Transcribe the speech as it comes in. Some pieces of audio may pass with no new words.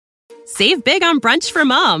Save big on brunch for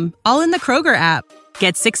mom, all in the Kroger app.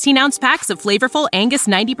 Get 16-ounce packs of flavorful Angus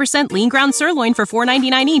 90% lean ground sirloin for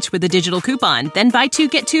 $4.99 each with a digital coupon. Then buy 2,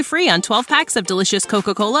 get 2 free on 12 packs of delicious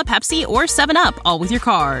Coca-Cola, Pepsi, or 7-Up, all with your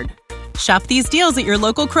card. Shop these deals at your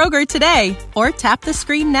local Kroger today, or tap the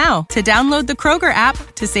screen now to download the Kroger app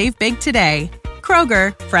to save big today.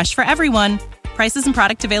 Kroger, fresh for everyone. Prices and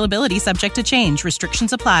product availability subject to change.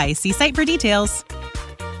 Restrictions apply. See site for details.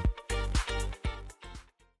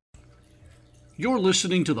 You're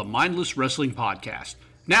listening to the Mindless Wrestling Podcast,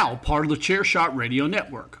 now part of the Chairshot Radio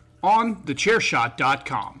Network, on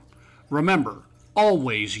thechairshot.com. Remember,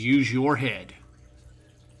 always use your head.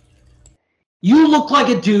 You look like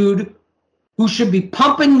a dude who should be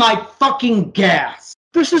pumping my fucking gas.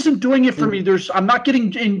 This isn't doing it for me. I'm not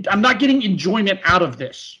getting enjoyment out of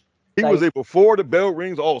this. He was a before the bell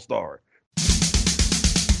rings all-star.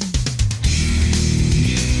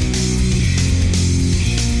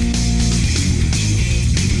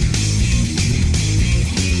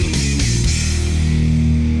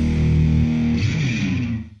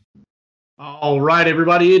 All right,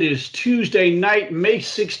 everybody. It is Tuesday night, May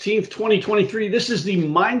 16th, 2023. This is the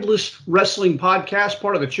Mindless Wrestling Podcast,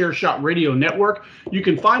 part of the Chairshot Radio Network. You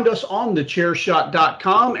can find us on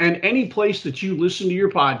thechairshot.com and any place that you listen to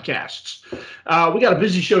your podcasts. We got a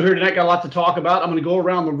busy show here tonight, got a lot to talk about. I'm going to go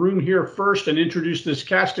around the room here first and introduce this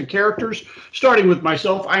cast of characters, starting with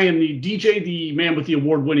myself. I am the DJ, the man with the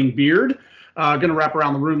award-winning beard. Going to wrap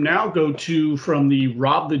around the room now. Go to, from the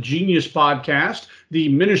Rob the Genius podcast, the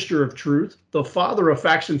Minister of Truth, the Father of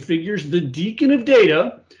Facts and Figures, the Deacon of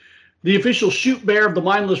Data, the official shoot bear of the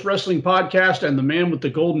Mindless Wrestling Podcast, and the man with the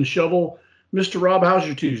golden shovel. Mr. Rob, how's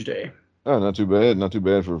your Tuesday? Oh, not too bad. Not too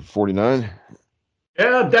bad for 49.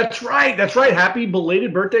 Yeah, that's right. That's right. Happy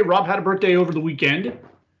belated birthday. Rob had a birthday over the weekend.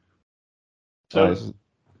 So, Nice.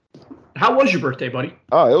 How was your birthday, buddy?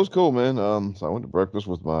 Oh, it was cool, man. So I went to breakfast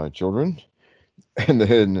with my children. And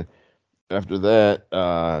then after that,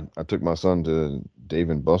 I took my son to Dave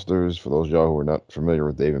 & Buster's. For those of y'all who are not familiar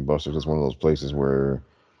with Dave & Buster's, it's one of those places where,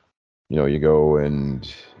 you go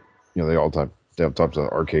and, they have types of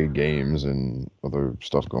arcade games and other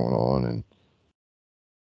stuff going on. And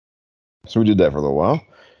so we did that for a little while.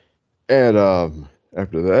 And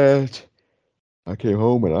after that, I came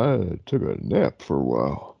home and I took a nap for a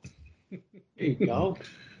while. There you go.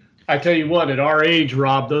 I tell you what, at our age,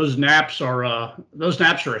 Rob, those naps are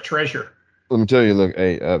a treasure. Let me tell you, look,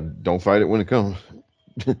 hey, don't fight it when it comes.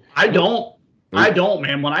 I don't,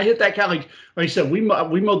 man. When I hit that couch, like I said, we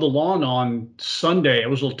mowed the lawn on Sunday. It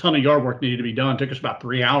was a ton of yard work needed to be done. It took us about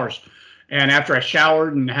 3 hours. And after I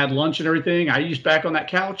showered and had lunch and everything, I used back on that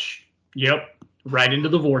couch. Yep, right into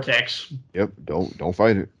the vortex. Yep, don't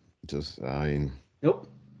fight it. Nope.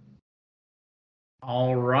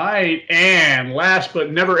 All right, and last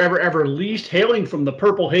but never, ever, ever least, hailing from the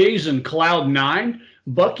Purple Haze and Cloud 9,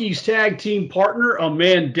 Bucky's tag team partner, a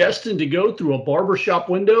man destined to go through a barbershop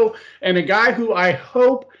window, and a guy who I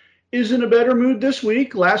hope is in a better mood this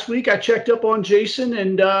week. Last week, I checked up on Jason,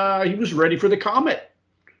 and he was ready for the Comet.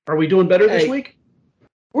 Are we doing better this week?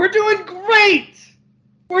 We're doing great.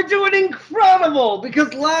 We're doing incredible,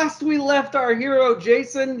 because last we left our hero,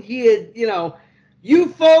 Jason, he had, you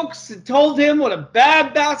folks had told him what a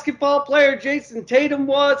bad basketball player Jason Tatum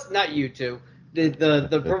was. Not you two,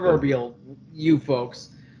 the proverbial you folks.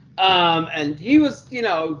 And he was,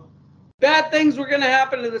 bad things were going to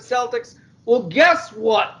happen to the Celtics. Well, guess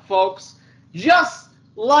what, folks? Just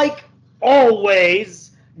like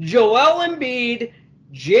always, Joel Embiid,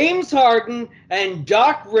 James Harden, and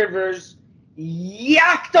Doc Rivers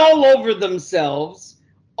yacked all over themselves.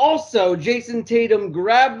 Also, Jason Tatum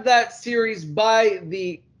grabbed that series by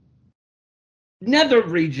the nether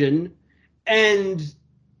region and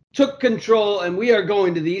took control, and we are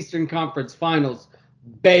going to the Eastern Conference Finals,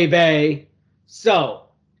 baby. So,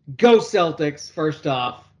 go Celtics, first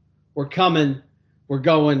off. We're coming. We're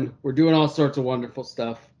going. We're doing all sorts of wonderful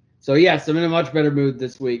stuff. So, yes, I'm in a much better mood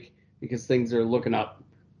this week because things are looking up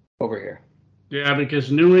over here. Yeah,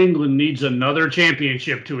 because New England needs another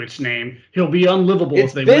championship to its name. He'll be unlivable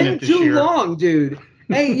if they win it this year. It's been too long, dude.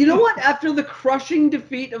 Hey, you know what? After the crushing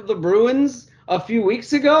defeat of the Bruins a few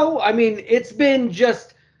weeks ago, I mean, it's been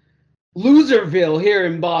just Loserville here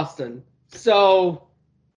in Boston. So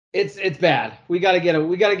it's bad. We got to get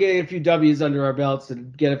a few W's under our belts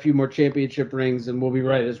and get a few more championship rings, and we'll be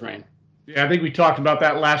right as rain. Yeah, I think we talked about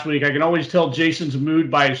that last week. I can always tell Jason's mood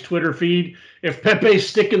by his Twitter feed. If Pepe's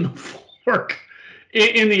sticking the fork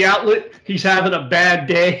in the outlet, he's having a bad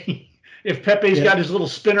day. If Pepe's got his little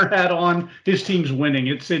spinner hat on, his team's winning.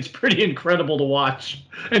 It's pretty incredible to watch.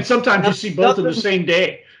 And sometimes you see both in the same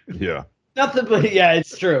day. Yeah. Nothing but yeah,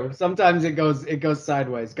 it's true. Sometimes it goes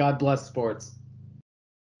sideways. God bless sports.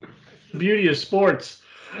 The beauty of sports.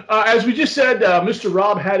 As we just said, Mr.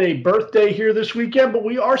 Rob had a birthday here this weekend, but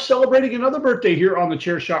we are celebrating another birthday here on the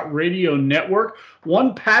Chairshot Radio Network.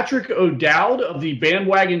 One Patrick O'Dowd of the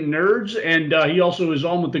Bandwagon Nerds, and he also is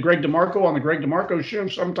on with the Greg DeMarco on the Greg DeMarco Show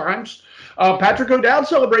sometimes. Patrick O'Dowd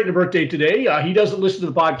celebrating a birthday today. He doesn't listen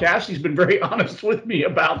to the podcast. He's been very honest with me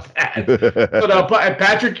about that. But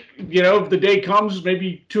Patrick, if the day comes,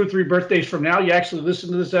 maybe 2 or 3 birthdays from now, you actually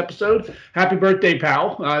listen to this episode. Happy birthday,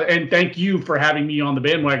 pal. And thank you for having me on the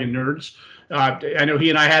Bandwagon Nerds. I know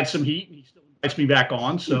he and I had some heat, and he still invites me back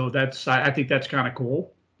on. So I think that's kind of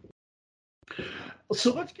cool.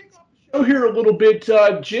 So let's kick off the show here a little bit.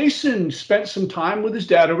 Jason spent some time with his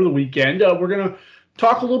dad over the weekend. We're going to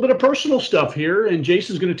talk a little bit of personal stuff here, and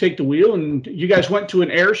Jason's going to take the wheel. And you guys went to an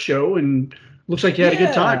air show, and looks like you had a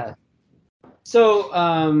good time.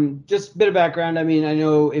 So just a bit of background. I mean, I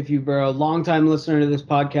know if you've been a long-time listener to this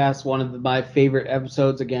podcast, one of my favorite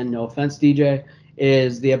episodes, again, no offense, DJ,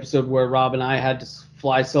 is the episode where Rob and I had to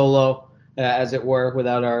fly solo, as it were,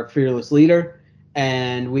 without our fearless leader.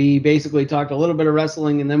 And we basically talked a little bit of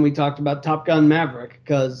wrestling, and then we talked about Top Gun Maverick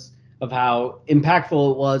because of how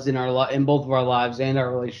impactful it was in both of our lives and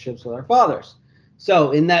our relationships with our fathers.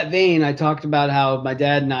 So in that vein, I talked about how my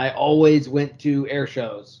dad and I always went to air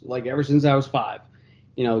shows, like ever since I was 5.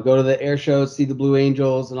 Go to the air shows, see the Blue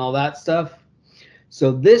Angels and all that stuff.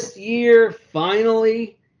 So this year,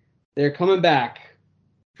 finally, they're coming back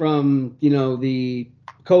from, the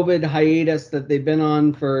COVID hiatus that they've been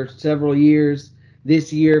on for several years.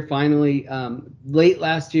 This year, finally, late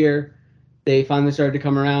last year, they finally started to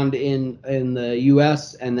come around in the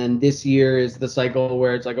U.S., and then this year is the cycle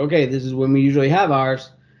where it's like, okay, this is when we usually have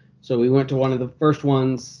ours. So we went to one of the first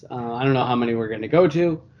ones. I don't know how many we're going to go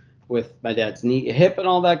to with my dad's knee, hip, and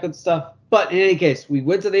all that good stuff. But in any case, we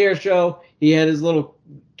went to the air show. He had his little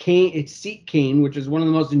seat cane, which is one of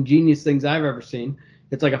the most ingenious things I've ever seen.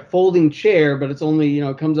 It's like a folding chair, but it's only,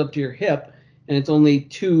 it comes up to your hip, and it's only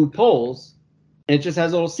 2 poles, and it just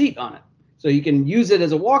has a little seat on it. So you can use it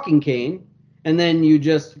as a walking cane, and then you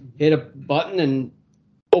just hit a button and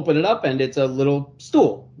open it up, and it's a little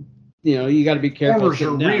stool. You got to be careful. Farmers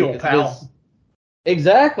are real, pal.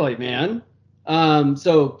 Exactly, man.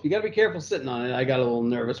 So you got to be careful sitting on it. I got a little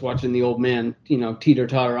nervous watching the old man,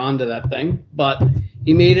 teeter-totter onto that thing, but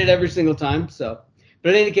he made it every single time. So, but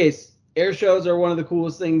in any case, air shows are one of the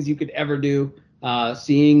coolest things you could ever do.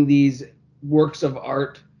 Seeing these works of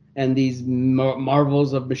art and these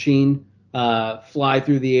marvels of machine fly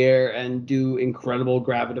through the air and do incredible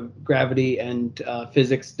gravity and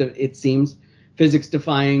physics. It seems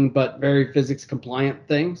physics-defying, but very physics-compliant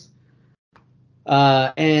things.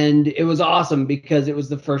 And it was awesome because it was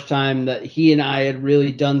the first time that he and I had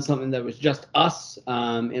really done something that was just us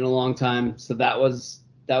in a long time. So that was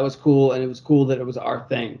cool, and it was cool that it was our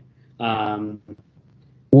thing.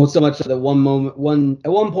 Well, so much that at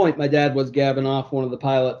one point, my dad was gabbing off one of the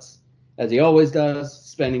pilots, as he always does,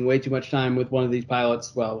 spending way too much time with one of these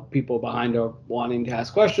pilots while people behind are wanting to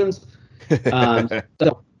ask questions.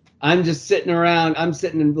 So I'm just sitting around. I'm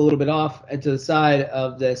sitting a little bit off to the side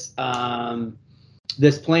of this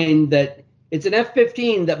this plane that it's an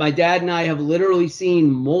F-15 that my dad and I have literally seen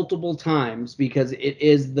multiple times because it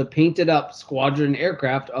is the painted up squadron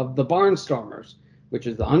aircraft of the Barnstormers, which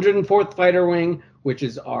is the 104th Fighter Wing, which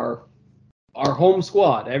is our home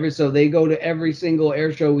squad. So they go to every single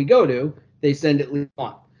air show we go to. They send at least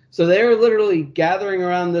one. So they're literally gathering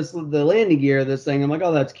around the landing gear of this thing. I'm like,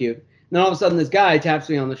 oh, that's cute. And then all of a sudden, this guy taps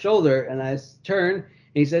me on the shoulder, and I turn, and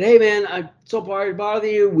he said, hey, man, I'm so sorry to bother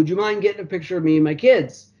you. Would you mind getting a picture of me and my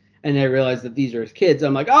kids? And I realized that these are his kids.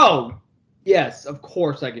 I'm like, oh, yes, of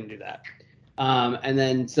course I can do that. And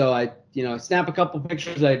then so I snap a couple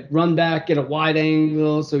pictures. I run back, get a wide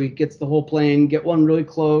angle so he gets the whole plane, get one really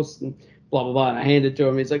close, and blah, blah, blah. And I hand it to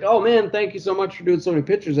him. He's like, oh, man, thank you so much for doing so many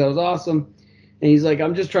pictures. That was awesome. And he's like,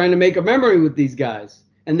 I'm just trying to make a memory with these guys.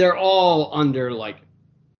 And they're all under,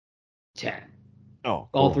 10. Oh,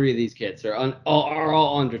 cool. All 3 of these kids are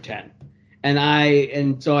all under 10.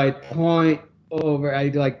 And so I point over, I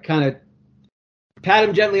kind of pat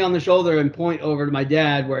him gently on the shoulder and point over to my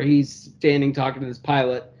dad where he's standing talking to this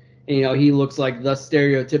pilot. And, he looks like the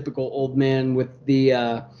stereotypical old man with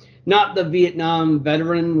the, not the Vietnam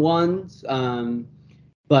veteran ones,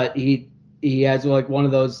 but he has one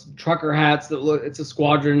of those trucker hats it's a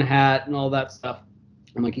squadron hat and all that stuff.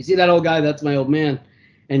 I'm like, you see that old guy? That's my old man.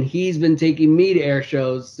 And he's been taking me to air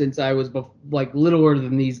shows since I was littler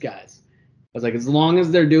than these guys. I was like, as long as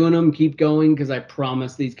they're doing them, keep going, because I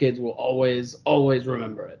promise these kids will always, always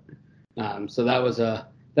remember it. So that was a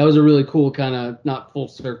that was a really cool kind of, not full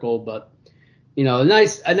circle, but a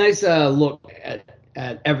nice look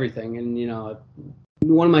at everything, and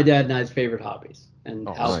one of my dad and I's favorite hobbies, and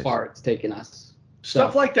how nice. far it's taken us.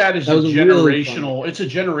 Stuff like that is generational. It's a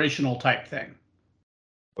generational type thing.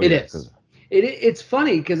 Oh, It yeah, is. It's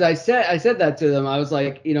funny because I said that to them. I was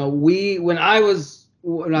like, when I was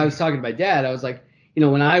talking to my dad, I was like,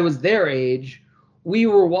 when I was their age, we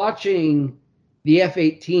were watching the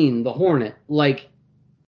F-18, the Hornet, like,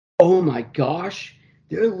 oh my gosh,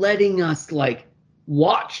 they're letting us like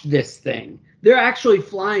watch this thing. They're actually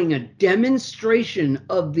flying a demonstration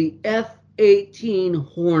of the F-18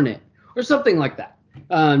 Hornet or something like that.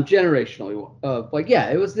 Generationally,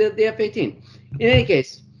 it was the F-18. In any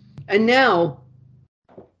case, and now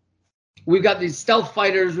we've got these stealth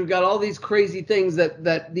fighters. We've got all these crazy things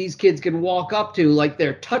that these kids can walk up to, like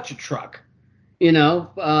their touch a truck.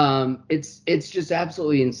 It's just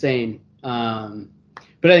absolutely insane. But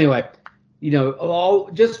anyway,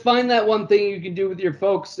 just find that one thing you can do with your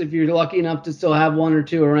folks if you're lucky enough to still have one or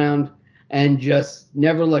two around, and just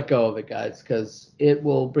never let go of it, guys, because it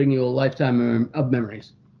will bring you a lifetime of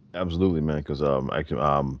memories. Absolutely, man. Because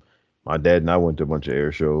my dad and I went to a bunch of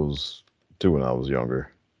air shows too when I was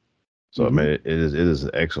younger. So man, it is an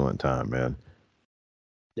excellent time, man.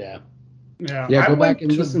 Yeah. Yeah. Go back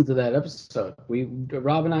and listen to that episode.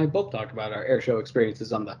 Rob and I both talked about our air show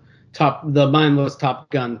experiences on the Mindless Top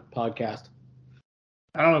Gun podcast.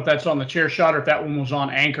 I don't know if that's on the Chair Shot or if that one was on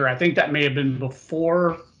Anchor. I think that may have been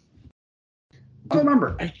before. I don't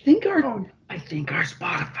remember. I think our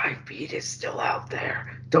Spotify feed is still out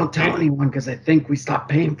there. Don't tell anyone, because I think we stopped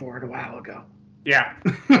paying for it a while ago. Yeah.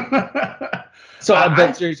 So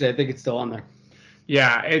I seriously, I think it's still on there.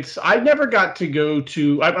 Yeah, I never got to go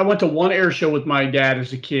to. I went to one air show with my dad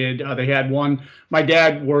as a kid. They had one. My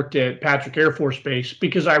dad worked at Patrick Air Force Base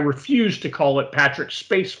because I refused to call it Patrick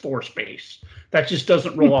Space Force Base. That just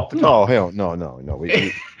doesn't roll off the top. Oh hell, no.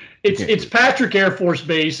 It's Patrick Air Force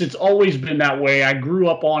Base. It's always been that way. I grew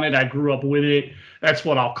up on it. I grew up with it. That's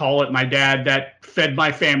what I'll call it. My dad, that fed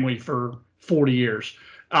my family for 40 years.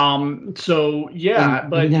 So yeah,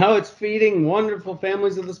 but now it's feeding wonderful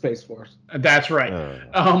families of the Space Force. That's right.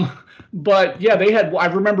 But yeah, I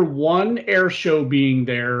remember one air show being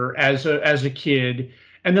there as a kid,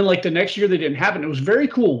 and then like the next year they didn't have it. It was very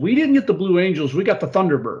cool. We didn't get the Blue Angels. We got the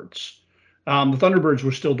Thunderbirds. The Thunderbirds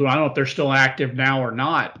were still doing. I don't know if they're still active now or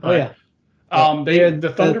not. But, the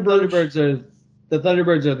Thunderbirds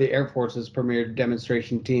are the Air Force's premier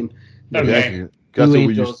demonstration team. Okay. Blue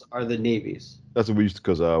Angels are the Navy's. That's what we used to,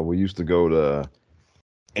 because we used to go to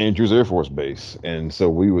Andrews Air Force Base, and so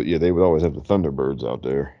they would always have the Thunderbirds out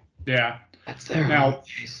there. Yeah. That's their now.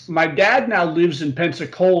 My dad now lives in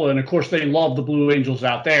Pensacola, and of course they love the Blue Angels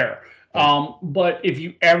out there. But if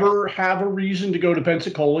you ever have a reason to go to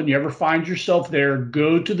Pensacola and you ever find yourself there,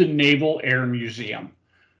 go to the Naval Air Museum.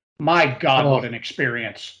 My God, what an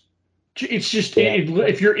experience. It's just,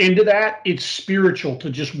 if you're into that, it's spiritual to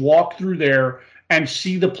just walk through there and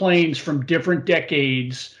see the planes from different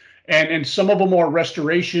decades. And some of them are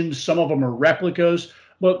restorations, some of them are replicas.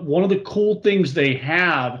 But one of the cool things they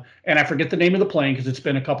have, and I forget the name of the plane because it's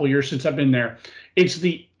been a couple years since I've been there, it's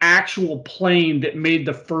the actual plane that made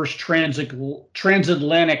the first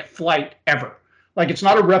transatlantic flight ever. Like, it's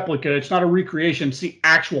not a replica, it's not a recreation, it's the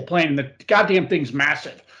actual plane. And the goddamn thing's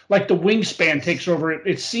massive. Like, the wingspan takes over,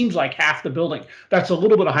 it seems like half the building. That's a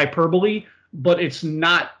little bit of hyperbole, but it's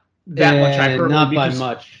not that much hyperbole. Not by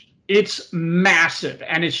much. It's massive,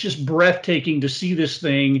 and it's just breathtaking to see this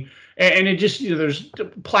thing. And it just, there's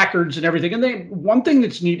placards and everything. And one thing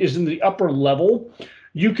that's neat is in the upper level,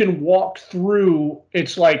 you can walk through,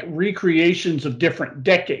 it's like recreations of different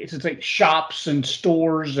decades. It's like shops and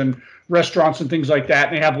stores and restaurants and things like that.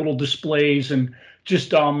 And they have little displays and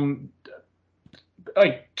just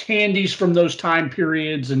like candies from those time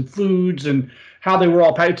periods and foods and how they were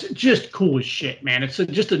all packed. It's just cool as shit, man. It's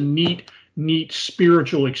just a neat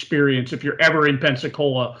spiritual experience. If you're ever in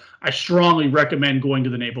Pensacola, I strongly recommend going to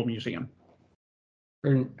the Naval Museum.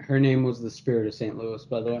 Her name was the Spirit of St. Louis,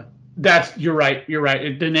 by the way. You're right.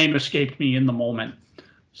 The name escaped me in the moment.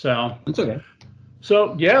 So it's okay.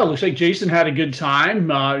 So yeah, it looks like Jason had a good time.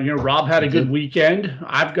 Rob had a good weekend.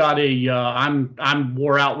 I've got I'm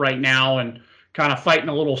wore out right now and kind of fighting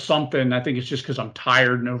a little something. I think it's just because I'm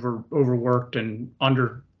tired and overworked and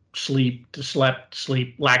sleep,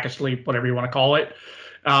 lack of sleep, whatever you want to call it.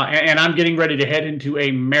 And I'm getting ready to head into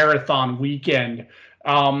a marathon weekend.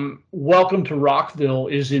 Welcome to Rockville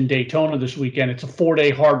is in Daytona this weekend. It's a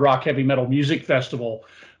 4-day hard rock heavy metal music festival.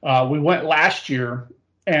 We went last year,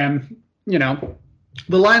 and the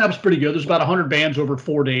lineup's pretty good. There's about 100 bands over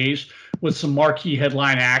 4 days. with some marquee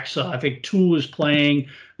headline acts. I think Tool is playing.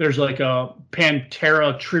 There's like a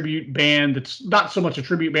Pantera tribute band that's not so much a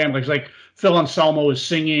tribute band, like Phil Anselmo is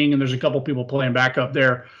singing, and there's a couple people playing backup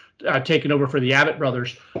there, taking over for the Abbott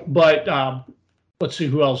brothers. But let's see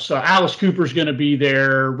who else. Alice Cooper's going to be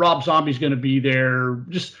there. Rob Zombie's going to be there.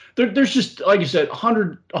 There's just, like you said,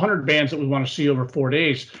 100 bands that we want to see over 4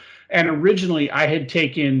 days. And originally, I had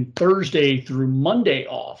taken Thursday through Monday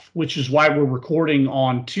off, which is why we're recording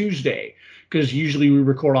on Tuesday, because usually we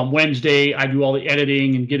record on Wednesday. I do all the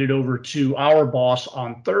editing and get it over to our boss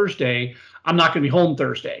on Thursday. I'm not going to be home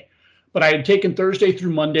Thursday. But I had taken Thursday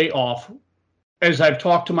through Monday off. As I've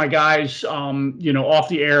talked to my guys, off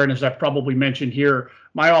the air, and as I've probably mentioned here,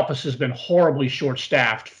 my office has been horribly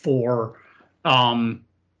short-staffed for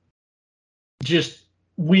just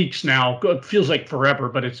weeks now. It feels like forever,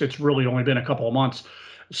 but it's really only been a couple of months.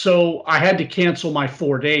 So I had to cancel my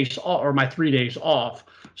 4 days or my 3 days off.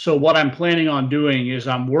 So what I'm planning on doing is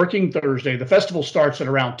I'm working Thursday. The festival starts at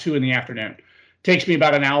around 2 in the afternoon. Takes me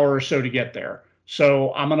about an hour or so to get there.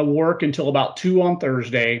 So I'm going to work until about 2 on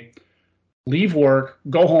Thursday, leave work,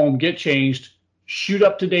 go home, get changed, shoot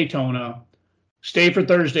up to Daytona, stay for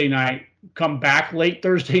Thursday night, come back late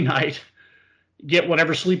Thursday night, get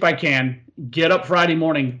whatever sleep I can, get up Friday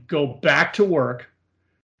morning, go back to work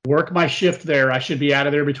my shift there. I should be out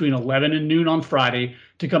of there between 11 and noon on Friday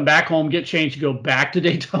to come back home, get changed, go back to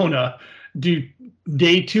Daytona, do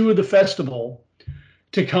day 2 of the festival,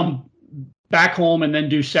 to come back home and then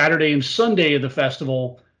do Saturday and Sunday of the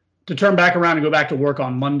festival, to turn back around and go back to work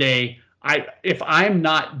on Monday. If I'm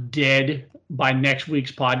not dead by next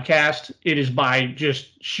week's podcast, it is by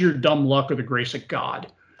just sheer dumb luck or the grace of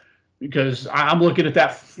God. Because I'm looking at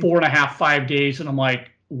that 4.5, 5 days, and I'm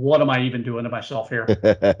like, what am I even doing to myself here?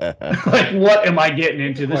 Like, what am I getting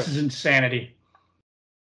into? This is insanity.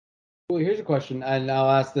 Well, here's a question, and I'll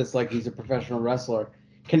ask this like he's a professional wrestler.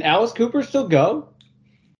 Can Alice Cooper still go?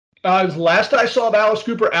 Last I saw of Alice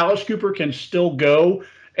Cooper can still go,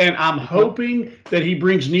 and I'm hoping that he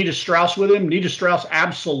brings Nita Strauss with him. Nita Strauss,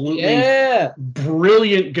 absolutely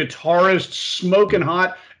brilliant guitarist, smoking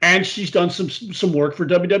hot. And she's done some work for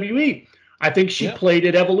WWE. I think she played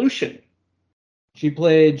at Evolution. She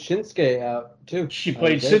played Shinsuke out too. She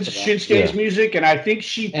played Shinsuke's music, and I think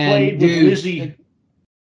she played with Lizzie.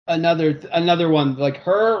 Another one, like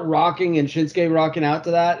her rocking and Shinsuke rocking out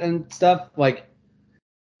to that and stuff. Like,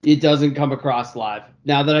 it doesn't come across live.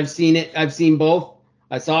 Now that I've seen it, I've seen both.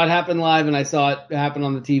 I saw it happen live, and I saw it happen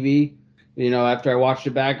on the TV. After I watched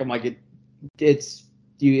it back, I'm like, it's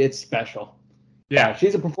special. Yeah,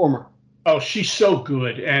 she's a performer. Oh, she's so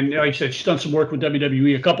good. And like I said, she's done some work with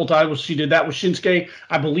WWE a couple times. She did that with Shinsuke.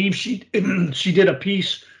 I believe she did a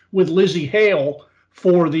piece with Lizzie Hale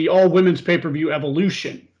for the all-women's pay-per-view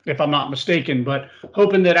Evolution, if I'm not mistaken. But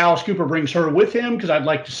hoping that Alice Cooper brings her with him, because I'd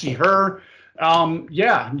like to see her. I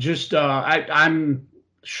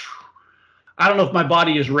don't know if my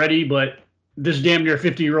body is ready, but this damn near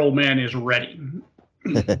 50-year-old man is ready.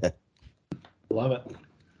 Love it.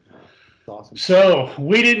 Awesome. So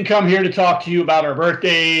we didn't come here to talk to you about our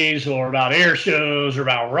birthdays or about air shows or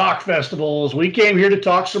about rock festivals. We came here to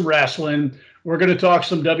talk some wrestling. We're going to talk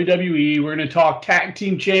some WWE. We're going to talk tag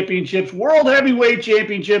team championships, world heavyweight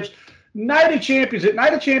championships, night of champions. Is it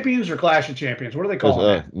night of champions or clash of champions? What do they call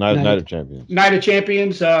it? Night of champions. Night of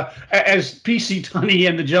champions. As PC Tunney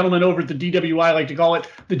and the gentleman over at the DWI like to call it,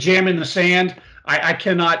 the jam in the sand. I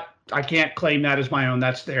can't claim that as my own.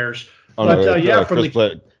 That's theirs. Oh, but no,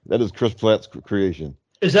 that is Chris Platt's creation.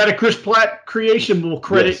 Is that a Chris Platt creation? We'll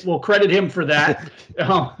credit him for that.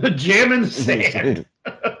 The jam in the sand.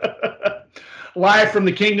 Live from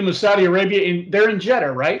the Kingdom of Saudi Arabia. They're in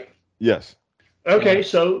Jeddah, right? Yes. Okay,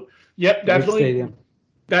 so definitely.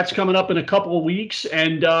 That's coming up in a couple of weeks,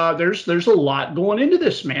 and there's a lot going into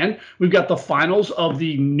this, man. We've got the finals of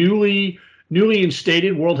the newly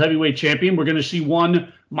instated World Heavyweight Champion. We're going to see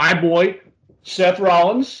my boy, Seth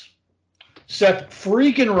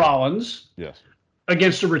freaking Rollins, yes,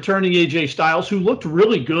 against a returning AJ Styles, who looked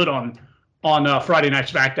really good on Friday Night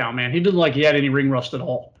SmackDown. Man, he didn't like he had any ring rust at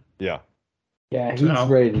all. Yeah, he's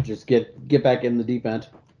ready to just get back in the deep end.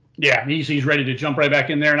 Yeah, he's ready to jump right back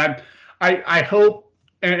in there, and I hope,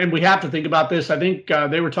 and we have to think about this. I think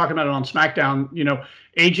they were talking about it on SmackDown.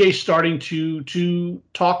 AJ's starting to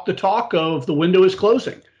talk the talk of the window is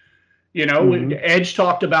closing. Edge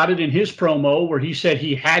talked about it in his promo where he said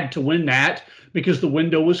he had to win that because the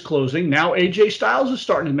window was closing. Now AJ Styles is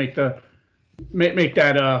starting to make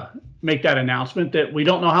that announcement that we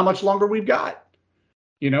don't know how much longer we've got.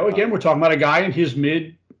 Again, we're talking about a guy in his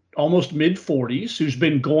almost mid 40s who's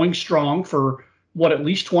been going strong for at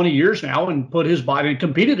least 20 years now and put his body and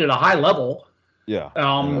competed at a high level. Yeah.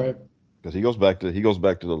 Right. Because he goes back to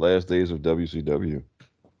the last days of WCW.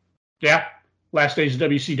 Yeah. Last days of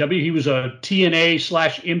WCW. He was a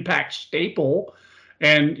TNA / Impact staple.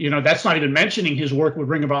 And, that's not even mentioning his work with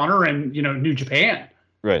Ring of Honor and, New Japan.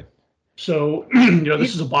 Right. So,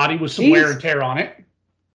 this is a body with some wear and tear on it.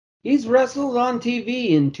 He's wrestled on TV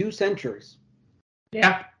in 2 centuries.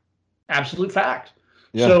 Yeah. Absolute fact.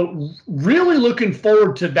 Yeah. So really looking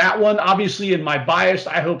forward to that one. Obviously, in my bias,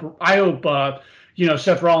 I hope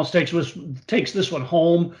Seth Rollins takes this one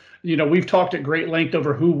home. We've talked at great length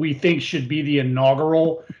over who we think should be the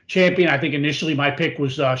inaugural champion. I think initially my pick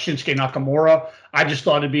was Shinsuke Nakamura. I just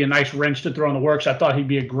thought it'd be a nice wrench to throw in the works. I thought he'd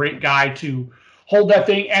be a great guy to hold that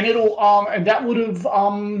thing, and that would have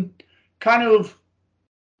kind of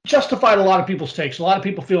justified a lot of people's takes. A lot of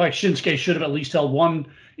people feel like Shinsuke should have at least held one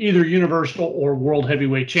either Universal or World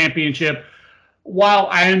Heavyweight Championship. While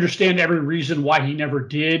I understand every reason why he never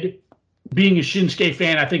did, being a Shinsuke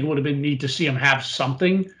fan, I think it would have been neat to see him have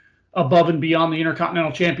something above and beyond the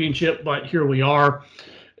Intercontinental Championship, but here we are.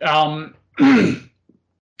 I think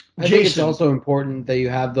it's also important that you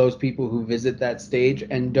have those people who visit that stage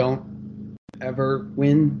and don't ever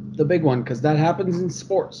win the big one, because that happens in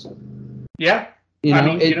sports. Yeah.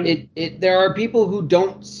 There are people who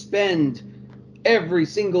don't spend every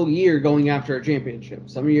single year going after a championship.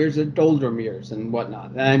 Some years are doldrum years and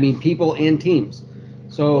whatnot. People and teams.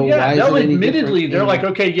 So they're like,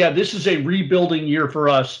 okay, yeah, this is a rebuilding year for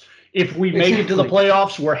us. If we make it to the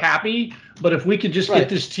playoffs, we're happy. But if we could just get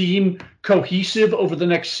this team cohesive over the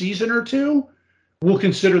next season or two, we'll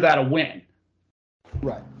consider that a win.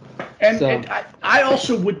 Right. And I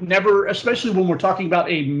also would never, especially when we're talking about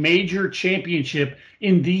a major championship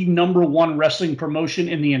in the number one wrestling promotion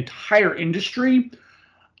in the entire industry,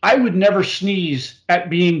 I would never sneeze at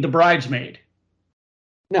being the bridesmaid.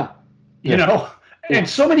 No. And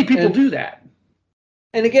so many people do that.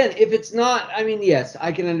 And again, if it's not, yes,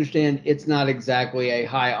 I can understand it's not exactly a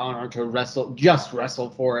high honor to wrestle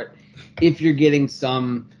for it. If you're getting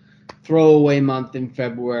some throwaway month in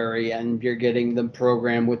February and you're getting the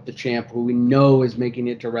program with the champ who we know is making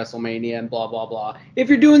it to WrestleMania and blah, blah, blah. If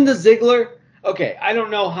you're doing the Ziggler, okay, I don't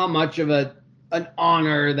know how much of an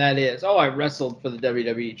honor that is. Oh, I wrestled for the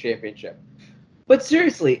WWE Championship. But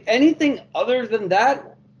seriously, anything other than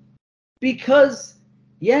that, because,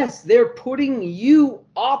 yes, they're putting you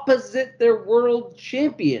opposite their world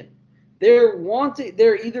champion. They're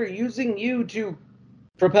either using you to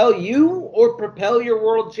propel you or propel your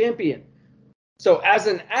world champion. So as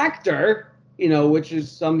an actor, which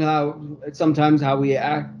is sometimes how we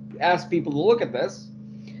ask people to look at this,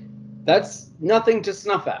 that's nothing to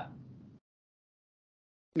snuff at.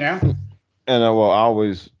 Yeah. And I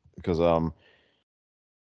always think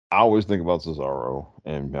about Cesaro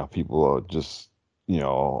and how people are just,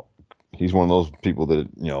 he's one of those people that,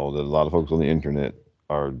 that a lot of folks on the internet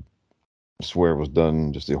swear was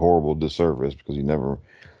done just a horrible disservice because he never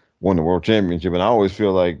won the world championship. And I always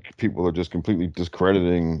feel like people are just completely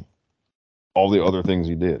discrediting all the other things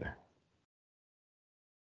he did.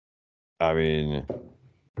 And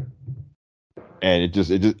it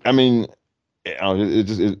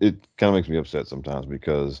kind of makes me upset sometimes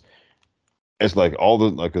because it's like all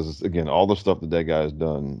the stuff that guy has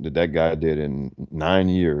done, that guy did in 9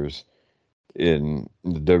 years in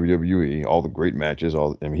the WWE, all the great matches,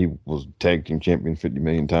 he was tag team champion 50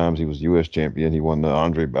 million times. He was U.S. champion. He won the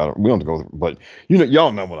Andre battle. We don't have to go through, but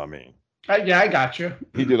y'all know what I mean. Yeah, I got you.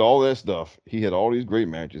 He did all that stuff. He had all these great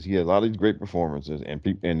matches. He had a lot of these great performances, and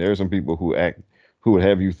there's some people who would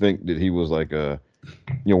have you think that he was like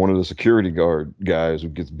one of the security guard guys who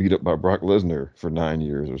gets beat up by Brock Lesnar for 9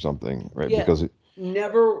 years or something, right? Yeah, because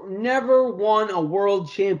never won a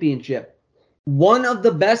world championship. One of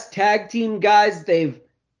the best tag team guys they've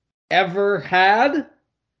ever had.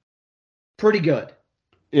 Pretty good.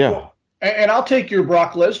 Yeah. Well, and I'll take your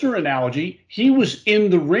Brock Lesnar analogy. He was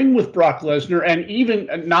in the ring with Brock Lesnar, and even,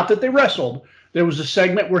 not that they wrestled, there was a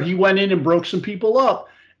segment where he went in and broke some people up,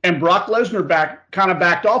 and Brock Lesnar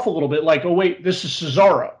backed off a little bit, like, oh, wait, this is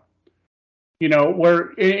Cesaro.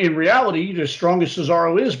 Where in reality, as strong as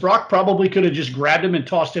Cesaro is, Brock probably could have just grabbed him and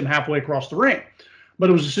tossed him halfway across the ring. But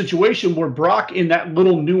it was a situation where Brock, in that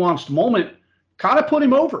little nuanced moment, kind of put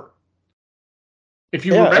him over. If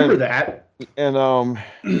you remember that. And,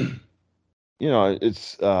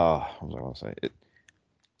 it's, what was I going to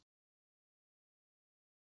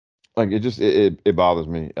say? It bothers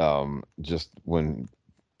me, just when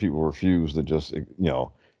people refuse to just,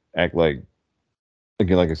 act like,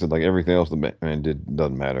 again, like I said, like everything else the man did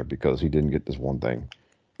doesn't matter because he didn't get this one thing.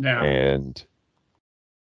 Yeah. And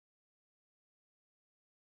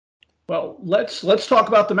Well, let's talk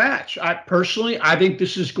about the match. I think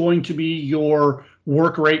this is going to be your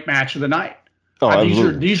work rate match of the night. Oh,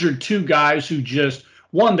 absolutely. These are two guys who just,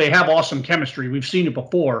 one, they have awesome chemistry. We've seen it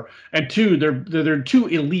before, and two, they're two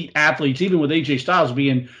elite athletes. Even with AJ Styles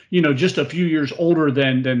being just a few years older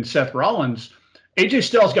than Seth Rollins, AJ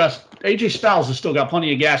Styles has still got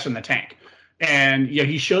plenty of gas in the tank, and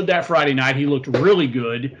he showed that Friday night. He looked really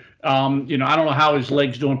good. I don't know how his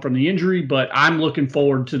leg's doing from the injury, but I'm looking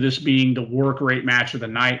forward to this being the work rate match of the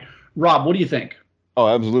night. Rob, what do you think? Oh,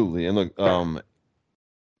 absolutely. And look,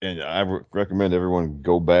 and I recommend everyone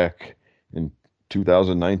go back in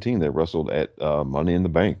 2019. They wrestled at Money in the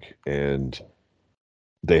Bank, and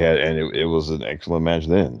it was an excellent match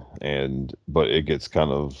then. But it gets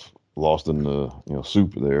kind of lost in the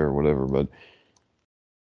soup there or whatever. But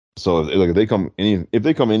so if they come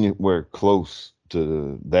anywhere close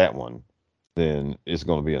to that one, then it's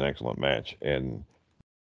going to be an excellent match. And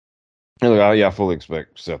look, I fully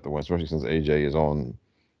expect Seth to win, especially since AJ is on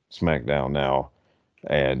SmackDown now.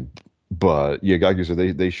 But like you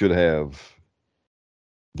said, they should have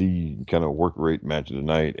the kind of work rate match of the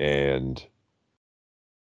night, and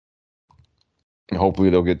hopefully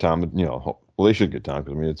they'll get time to they should get time,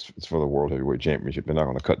 because it's for the World Heavyweight Championship. They're not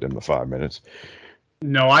going to cut them to 5 minutes.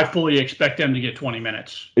 No, I fully expect them to get 20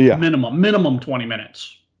 minutes. Yeah, minimum 20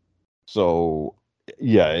 minutes. So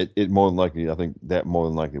yeah, it more than likely, I think that more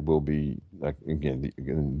than likely will be, like, again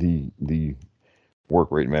the work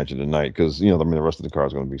rate match of the night, because the rest of the card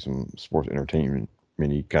is going to be some sports entertainment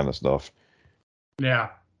mini kind of stuff. Yeah.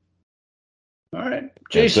 All right,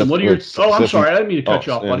 Jason, what are your? I'm sorry, I didn't mean to cut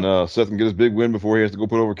you off, buddy. And Seth can get his big win before he has to go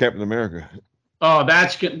put over Captain America. Oh,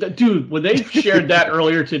 that's good, dude. When they shared that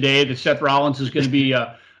earlier today, that Seth Rollins is going to be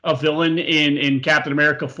a villain in Captain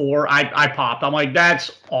America 4, I popped. I'm like,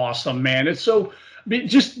 that's awesome, man. It's so,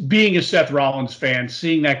 just being a Seth Rollins fan,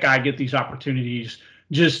 seeing that guy get these opportunities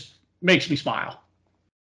just makes me smile.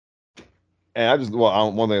 And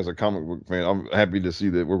one thing, as a comic book fan, I'm happy to see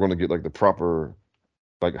that we're going to get like the proper,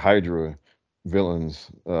 like, Hydra villains,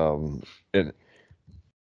 and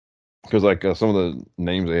because some of the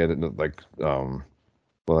names they had, like I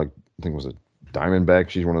think it was a Diamondback.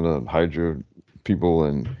 She's one of the Hydra people,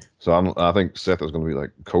 and so I think Seth is going to be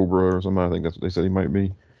like Cobra or something. I think that's what they said he might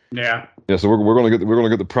be. Yeah. So we're going to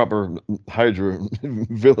get the proper Hydra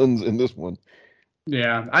villains in this one.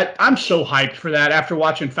 Yeah, I'm so hyped for that. After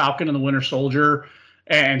watching Falcon and the Winter Soldier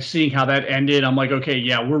and seeing how that ended, I'm like, okay,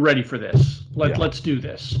 yeah, we're ready for this. Let's do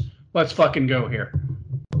this. Let's fucking go here.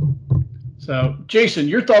 So, Jason,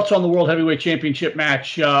 your thoughts on the World Heavyweight Championship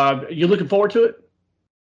match? You looking forward to it?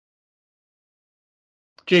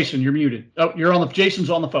 Jason, you're muted. Oh, Jason's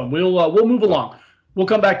on the phone. We'll move along. We'll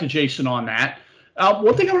come back to Jason on that.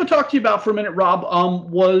 One thing I want to talk to you about for a minute, Rob,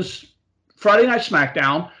 was Friday Night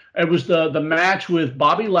SmackDown. It was the match with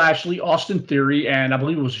Bobby Lashley, Austin Theory, and I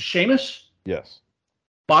believe it was Sheamus. Yes.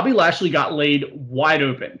 Bobby Lashley got laid wide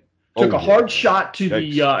open. Took a hard shot to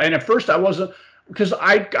the and at first I wasn't, because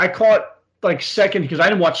I caught like second, because I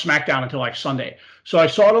didn't watch SmackDown until like Sunday. So I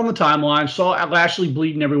saw it on the timeline, saw Lashley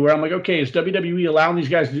bleeding everywhere. I'm like, okay, is WWE allowing these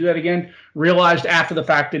guys to do that again? Realized after the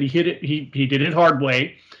fact that he hit it, he did it hard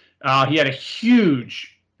way. He had a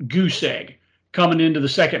huge goose egg coming into the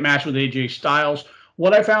second match with AJ Styles.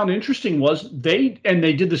 What I found interesting was they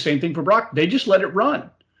did the same thing for Brock. They just let it run.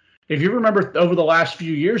 If you remember over the last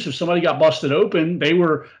few years, if somebody got busted open, they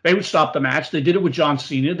would stop the match. They did it with John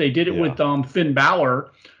Cena. They did it with Finn Balor.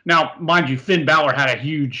 Now, mind you, Finn Balor had a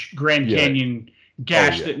huge Grand Canyon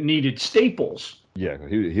gash that needed staples. Yeah,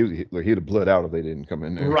 he'd have bled out if they didn't come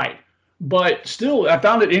in there. Right. But still, I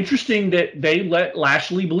found it interesting that they let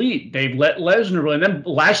Lashley bleed. They let Lesnar bleed. And then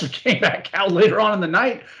Lashley came back out later on in the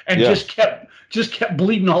night and just kept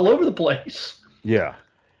bleeding all over the place. Yeah.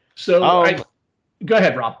 So go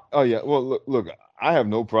ahead, Rob. Oh yeah. Well, look, I have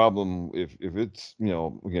no problem if it's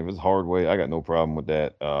again, if it's hard way, I got no problem with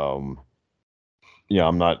that. I'm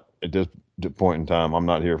not at this point in time. I'm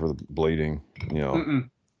not here for the bleeding.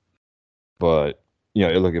 But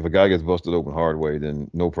look, if a guy gets busted open hard way,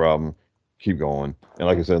 then no problem. Keep going. And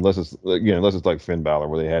like I said, unless it's like Finn Balor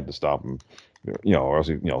where they had to stop him, or else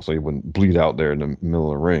so he wouldn't bleed out there in the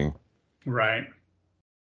middle of the ring. Right.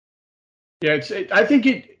 Yeah, I think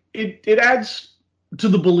it adds to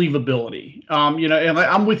the believability. And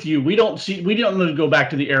I'm with you. We don't need to go back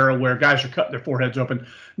to the era where guys are cutting their foreheads open.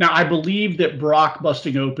 Now, I believe that Brock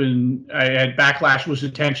busting open at Backlash was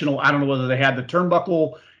intentional. I don't know whether they had the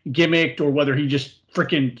turnbuckle gimmicked or whether he just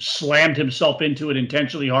freaking slammed himself into it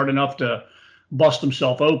intentionally hard enough to bust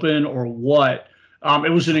himself open or what.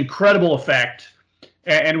 It was an incredible effect,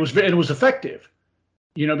 and it was effective.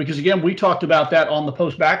 Because again, we talked about that on the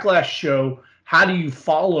post Backlash show. How do you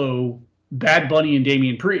follow Bad Bunny and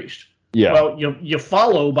Damian Priest? Yeah. Well, you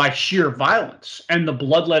follow by sheer violence, and the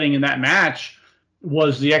bloodletting in that match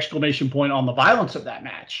was the exclamation point on the violence of that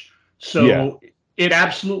match. So it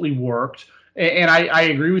absolutely worked. And I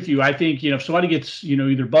agree with you. I think, if somebody gets,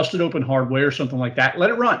 either busted open hard way or something like that, let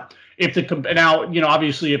it run. If now,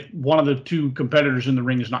 obviously if one of the two competitors in the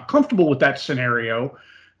ring is not comfortable with that scenario,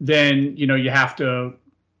 then, you have to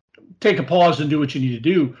take a pause and do what you need to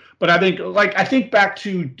do. But I think back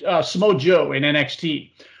to Samoa Joe in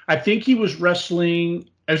NXT. I think he was wrestling,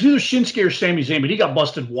 it was either Shinsuke or Sami Zayn, but he got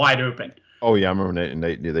busted wide open. Oh yeah, I remember that, and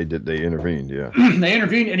they intervened. Yeah, they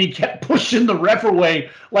intervened, and he kept pushing the ref away,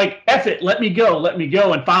 like "F it, let me go."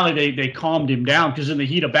 And finally, they calmed him down, because in the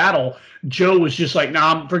heat of battle, Joe was just like,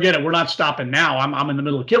 "Nah, forget it. We're not stopping now. I'm in the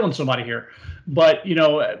middle of killing somebody here." But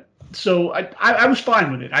so I was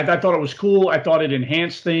fine with it. I thought it was cool. I thought it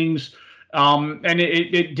enhanced things, and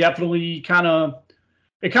it definitely kind of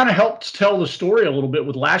helped tell the story a little bit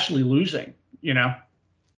with Lashley losing. Yeah,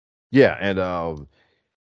 and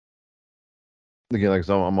again, like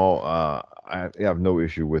so, I'm all I have no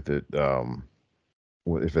issue with it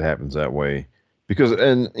if it happens that way, because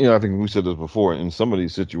I think we said this before, in some of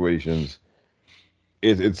these situations,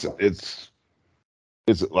 it's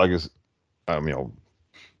like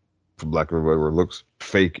for lack of a better word, looks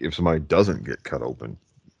fake if somebody doesn't get cut open.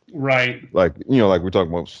 Right. Like like we're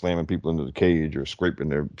talking about slamming people into the cage or scraping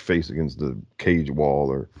their face against the cage wall,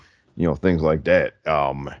 or things like that.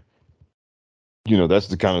 That's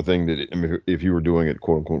the kind of thing that, if you were doing it,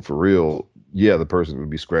 quote unquote, for real, yeah, the person would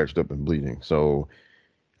be scratched up and bleeding. So,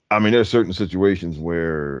 there are certain situations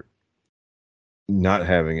where not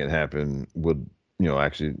having it happen would,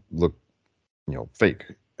 actually look, fake.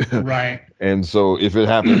 Right. And so if it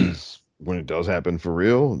happens, when it does happen for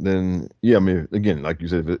real, then yeah, again, like you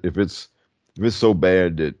said, if it's so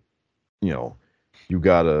bad that, you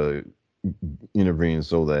gotta intervene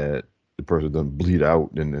so that the person doesn't bleed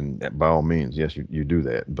out, and then by all means, yes, you do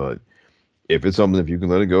that. But if it's something, if you can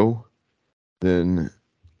let it go, then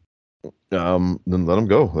let them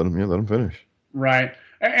go. Let them finish. Right.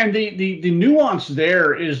 And the nuance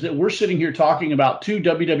there is that we're sitting here talking about two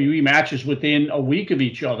WWE matches within a week of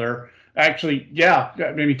each other. Actually, yeah,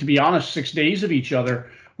 maybe, to be honest, 6 days of each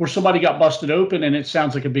other, where somebody got busted open and it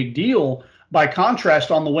sounds like a big deal. By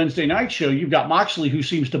contrast, on the Wednesday night show, you've got Moxley, who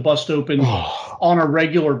seems to bust open on a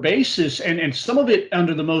regular basis, and some of it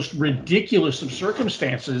under the most ridiculous of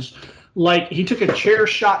circumstances. Like, he took a chair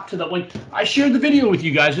shot to the I shared the video with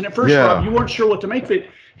you guys, and at first, Rob, you weren't sure what to make of it.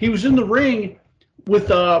 He was in the ring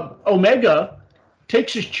with Omega,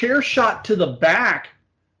 takes his chair shot to the back,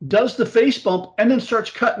 does the face bump, and then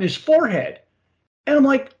starts cutting his forehead. And I'm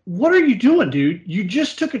like, what are you doing, dude? You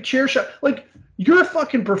just took a chair shot. Like, you're a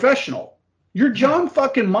fucking professional. You're John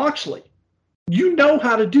fucking Moxley. You know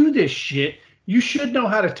how to do this shit. You should know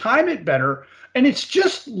how to time it better. And it's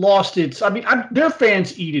just lost its, their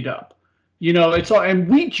fans eat it up. It's all, and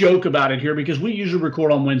we joke about it here because we usually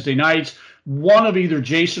record on Wednesday nights. One of either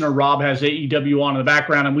Jason or Rob has AEW on in the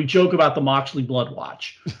background, and we joke about the Moxley Blood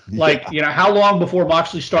Watch. Like, how long before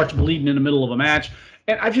Moxley starts bleeding in the middle of a match?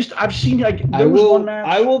 And I've seen, like, one match.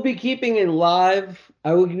 I will be keeping in live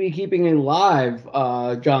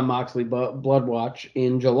John Moxley Blood Watch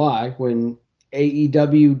in July when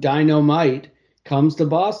AEW Dynamite comes to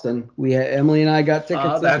Boston. Emily and I got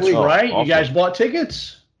tickets this that's week. Right. Awesome. You guys bought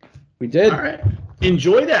tickets? We did. All right.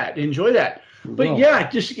 Enjoy that. But yeah,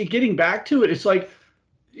 just getting back to it, it's like,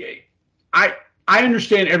 I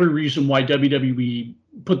understand every reason why WWE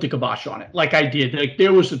put the kibosh on it. Like I did. Like,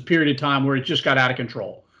 there was a period of time where it just got out of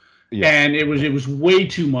control. Yeah. And it was way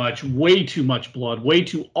too much blood, way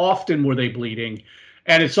too often were they bleeding.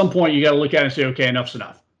 And at some point you got to look at it and say, okay, enough's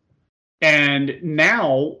enough. And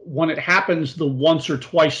now when it happens the once or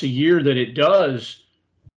twice a year that it does,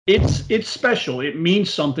 it's special. It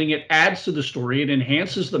means something. It adds to the story. It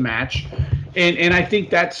enhances the match. And I think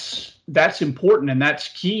that's important, and that's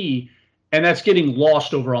key. And that's getting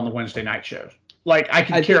lost over on the Wednesday night shows. Like, I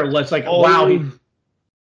could care less. Like, wow.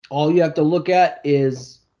 All you have to look at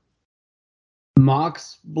is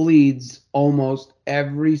Mox bleeds almost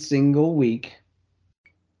every single week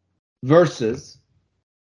versus,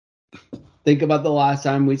 think about the last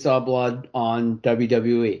time we saw blood on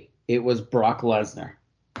WWE. It was Brock Lesnar.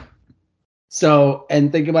 So,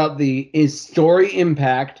 and think about the story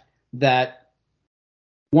impact that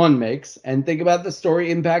one makes, and think about the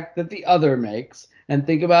story impact that the other makes, and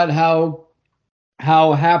think about how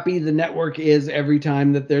happy the network is every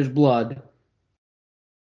time that there's blood.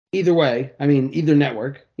 Either way, either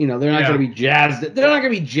network, they're not going to be jazzed. They're not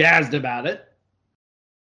going to be jazzed about it.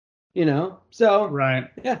 So Right.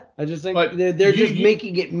 yeah, I just think But they're just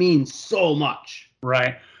making it mean so much.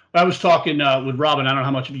 Right. I was talking with Robin. I don't know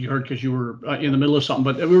how much of you heard because you were in the middle of something,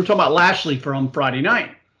 but we were talking about Lashley from Friday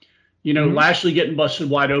night. Lashley getting busted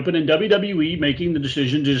wide open and WWE making the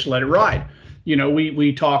decision to just let it ride.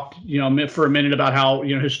 We talked, for a minute about how,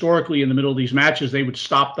 historically in the middle of these matches, they would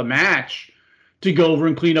stop the match to go over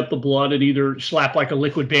and clean up the blood and either slap like a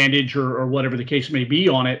liquid bandage or whatever the case may be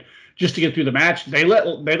on it just to get through the match. They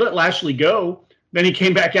let Lashley go. Then he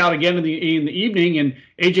came back out again in the evening, and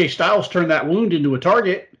AJ Styles turned that wound into a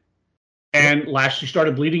target, and Lashley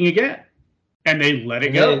started bleeding again, and they let it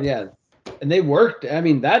go. Yeah, and they worked. I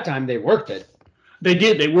mean, that time they worked it. They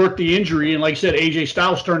did. They worked the injury, and like I said, AJ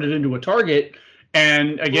Styles turned it into a target,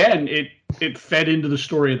 and again, it fed into the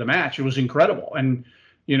story of the match. It was incredible, and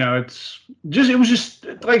it was just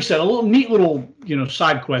like I said, a neat little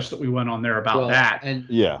side quest that we went on there about that. And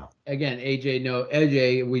yeah, again,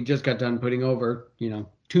 AJ, we just got done putting over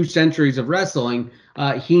 2 centuries of wrestling.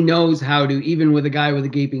 He knows how to, even with a guy with a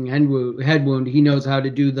gaping head wound, he knows how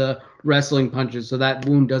to do the wrestling punches so that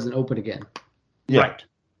wound doesn't open again. Yeah. Right.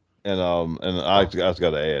 And I just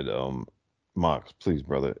got to add, Mox, please,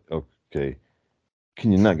 brother. Okay,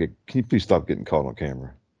 can you please stop getting caught on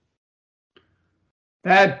camera?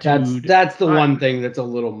 That's the one thing that's a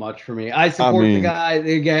little much for me. I support the guy.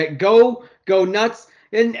 They go nuts,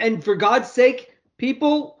 and for God's sake,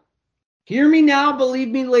 people, hear me now, believe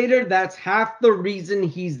me later. That's half the reason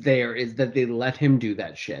he's there is that they let him do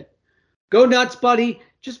that shit. Go nuts, buddy.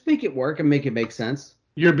 Just make it work and make it make sense.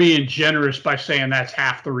 You're being generous by saying that's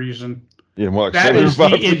half the reason. Yeah, Mark, that is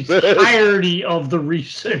the entirety of the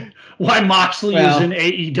reason why Moxley is in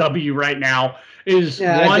AEW right now.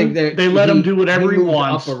 One, they let him do whatever he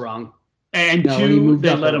wants, up a rung. And 2,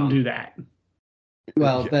 they let him do that.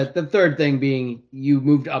 Well, the third thing being you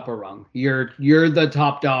moved up a rung. You're the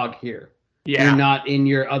top dog here. Yeah. You're not in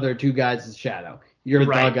your other 2 guys' shadow. You're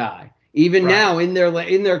the guy. Even now in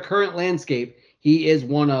their current landscape, he is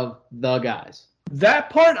one of the guys. That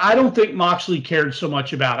part, I don't think Moxley cared so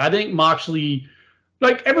much about. I think Moxley,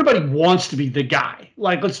 like, everybody wants to be the guy.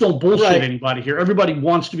 Like, let's don't bullshit anybody here. Everybody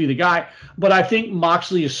wants to be the guy. But I think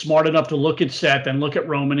Moxley is smart enough to look at Seth and look at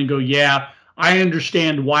Roman and go, yeah, I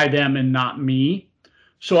understand why them and not me.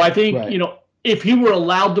 So I think, if he were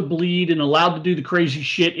allowed to bleed and allowed to do the crazy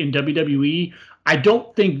shit in WWE, I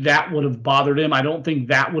don't think that would have bothered him. I don't think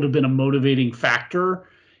that would have been a motivating factor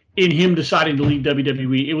in him deciding to leave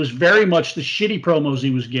WWE. It was very much the shitty promos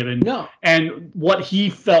he was given and what he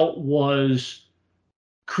felt was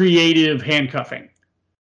creative handcuffing.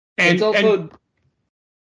 And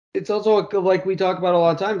it's also like we talk about a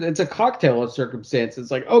lot of times, it's a cocktail of circumstances.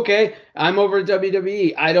 It's like, okay, I'm over at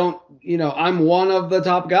WWE. I'm one of the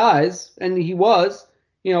top guys, and he was,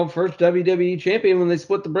 first WWE champion when they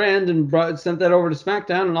split the brand and sent that over to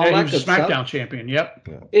SmackDown and all that good stuff. SmackDown champion, yep.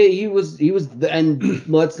 He was, and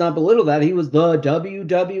let's not belittle that, he was the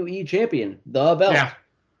WWE champion, the belt. Yeah.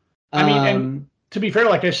 I mean, and to be fair,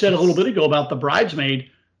 like I said a little bit ago about the Bridesmaid,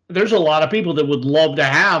 there's a lot of people that would love to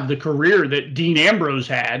have the career that Dean Ambrose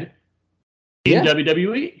had in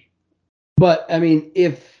WWE. But I mean,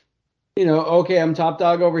 if okay, I'm top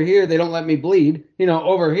dog over here, they don't let me bleed.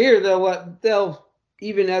 Over here they'll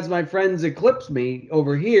even as my friends eclipse me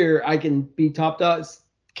over here, I can be top dog,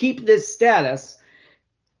 keep this status,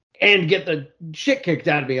 and get the shit kicked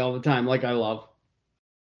out of me all the time, like I love.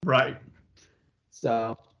 Right.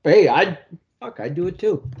 So, hey, I'd do it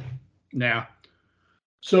too. Yeah.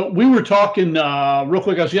 So we were talking real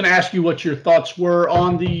quick. I was going to ask you what your thoughts were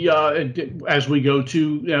on the as we go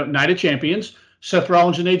to Night of Champions, Seth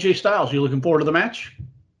Rollins and AJ Styles. You looking forward to the match?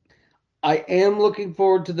 I am looking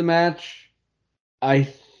forward to the match. I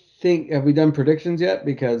think, have we done predictions yet?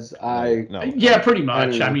 Because yeah, pretty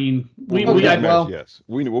much. I mean, we yes,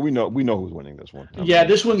 we know who's winning this one.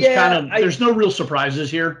 This one's kind of there's no real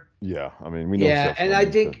surprises here. Yeah, I mean, we know. Yeah, and I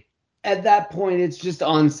think at that point it's just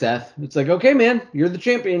on Seth. It's like, okay, man, you're the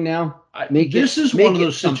champion now. This is one of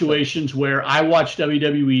those situations where I watch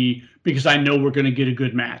WWE because I know we're going to get a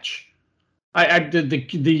good match.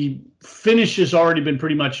 The finish has already been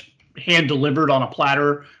pretty much hand delivered on a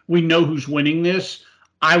platter. We know who's winning this.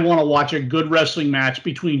 I want to watch a good wrestling match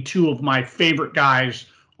between 2 of my favorite guys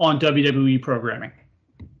on WWE programming.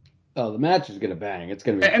 Oh, the match is going to bang. It's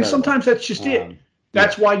going to be and sometimes that's just it.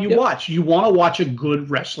 That's why you watch. You want to watch a good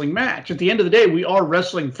wrestling match. At the end of the day, we are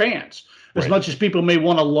wrestling fans. As much as people may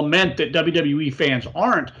want to lament that WWE fans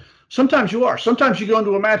aren't, sometimes you are. Sometimes you go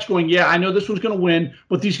into a match going, yeah, I know this one's going to win,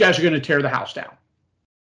 but these guys are going to tear the house down.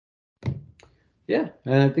 Yeah,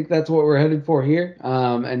 and I think that's what we're headed for here.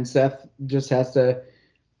 And Seth just has to,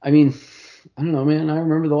 I mean, I don't know, man. I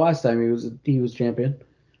remember the last time he was champion.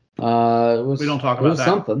 We don't talk about that.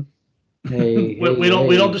 Something. Hey, we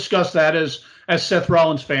don't discuss that as Seth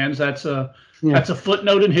Rollins fans. That's a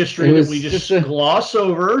footnote in history that we just gloss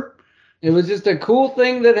over. It was just a cool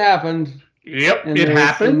thing that happened. Yep, it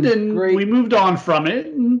happened, and we moved on from it,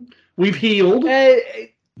 and we've healed.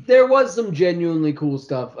 There was some genuinely cool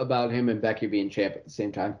stuff about him and Becky being champ at the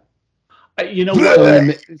same time. You know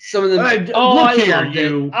what? Some of them. I loved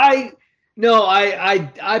it.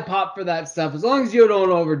 I pop for that stuff. As long as you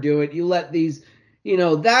don't overdo it, you let these.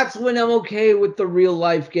 That's when I'm okay with the real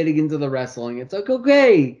life getting into the wrestling. It's like,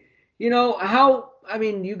 okay,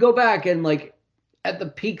 you go back and like at the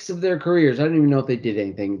peaks of their careers. I don't even know if they did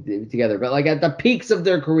anything together, but like at the peaks of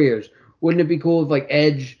their careers, wouldn't it be cool if like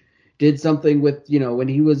Edge did something with, when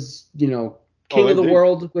he was, king of the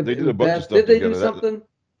world with they did a bunch of stuff. Did they do something?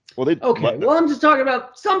 Well, I'm just talking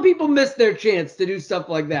about some people miss their chance to do stuff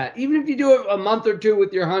like that. Even if you do it a month or two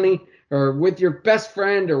with your honey or with your best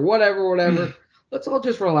friend or whatever. Let's all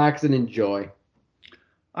just relax and enjoy.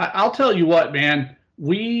 I'll tell you what, man.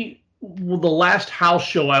 The last house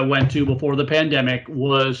show I went to before the pandemic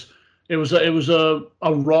was a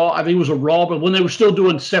Raw. I think it was a Raw, but when they were still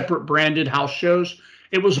doing separate branded house shows,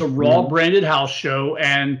 it was a Raw branded house show,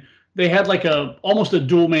 and they had like almost a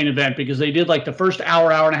dual main event because they did like the first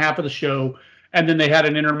hour and a half of the show, and then they had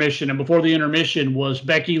an intermission. And before the intermission was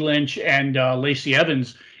Becky Lynch and Lacey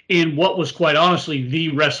Evans in what was quite honestly the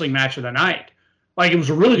wrestling match of the night. Like, it was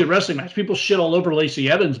a really good wrestling match. People shit all over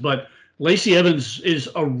Lacey Evans, but Lacey Evans is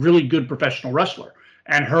a really good professional wrestler.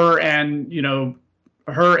 And her and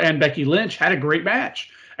Becky Lynch had a great match.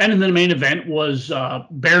 And then the main event was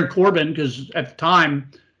Baron Corbin, because at the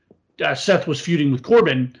time, Seth was feuding with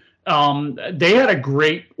Corbin. They had a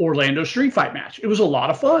great Orlando street fight match. It was a lot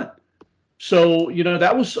of fun. So,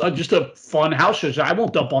 that was just a fun house show. So I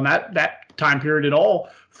won't dump on that time period at all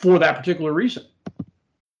for that particular reason.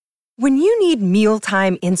 When you need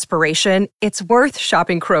mealtime inspiration, it's worth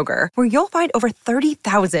shopping Kroger, where you'll find over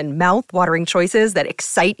 30,000 mouth-watering choices that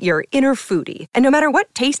excite your inner foodie. And no matter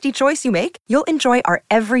what tasty choice you make, you'll enjoy our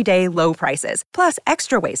everyday low prices, plus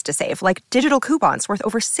extra ways to save, like digital coupons worth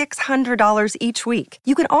over $600 each week.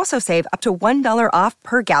 You can also save up to $1 off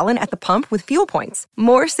per gallon at the pump with fuel points.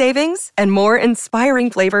 More savings and more inspiring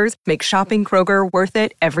flavors make shopping Kroger worth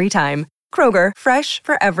it every time. Kroger, fresh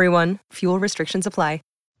for everyone. Fuel restrictions apply.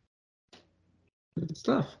 Good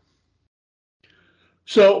stuff.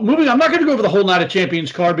 So moving on, I'm not going to go over the whole Night of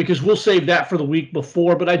Champions card because we'll save that for the week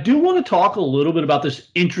before, but I do want to talk a little bit about this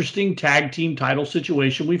interesting tag team title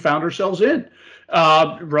situation we found ourselves in.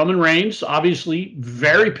 Roman Reigns, obviously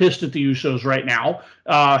very pissed at the Usos right now,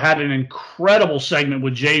 had an incredible segment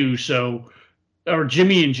with Jimmy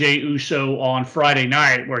and Jey Uso on Friday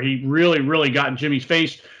night where he really, really got in Jimmy's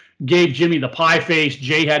face. Gave Jimmy the pie face.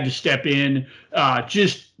 Jay had to step in.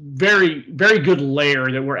 Just very, very good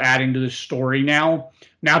layer that we're adding to this story now.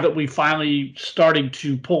 Now that we finally started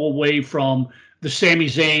to pull away from the Sami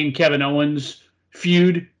Zayn, Kevin Owens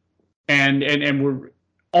feud, and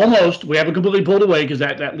we haven't completely pulled away because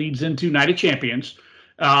that leads into Night of Champions.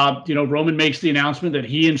 Roman makes the announcement that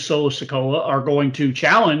he and Solo Sikoa are going to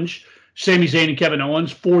challenge Sami Zayn and Kevin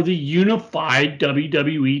Owens for the unified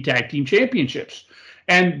WWE Tag Team Championships.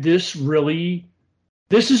 And this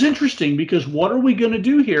is interesting because what are we going to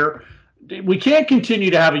do here? We can't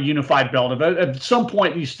continue to have a unified belt. At some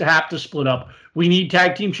point, these have to split up. We need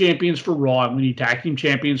tag team champions for Raw, and we need tag team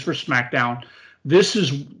champions for SmackDown. This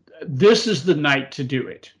is the night to do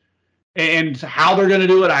it. And how they're going to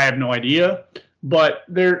do it, I have no idea. But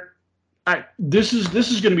this is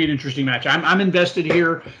going to be an interesting match. I'm invested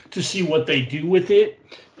here to see what they do with it.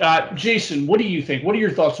 Jason, what do you think? What are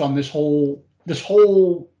your thoughts on this whole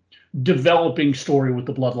developing story with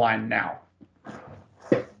the Bloodline now?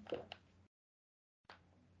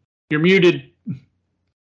 You're muted.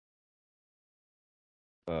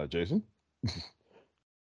 Jason?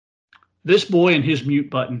 This boy and his mute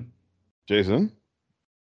button. Jason?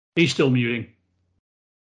 He's still muting.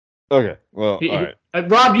 Okay, well, all right.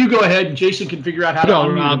 Rob, you go ahead, and Jason can figure out how to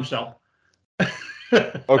unmute himself.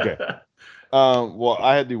 Okay. Well,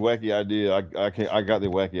 I had the wacky idea. I got the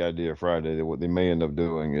wacky idea Friday that what they may end up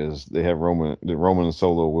doing is they have Roman and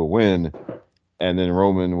Solo will win, and then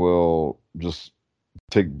Roman will just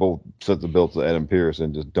take both sets of belts to Adam Pearce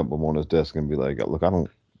and just dump them on his desk and be like, "Look, I don't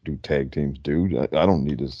do tag teams, dude. I don't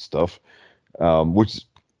need this stuff." Which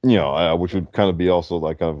would kind of be also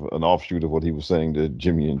like kind of an offshoot of what he was saying to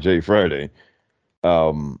Jimmy and Jay Friday.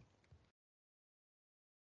 And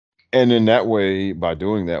in that way, by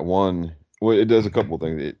doing that, it does a couple of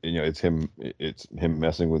things. It's him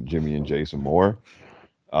messing with Jimmy and Jay some more.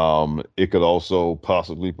 It could also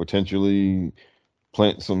possibly potentially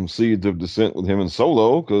plant some seeds of dissent with him and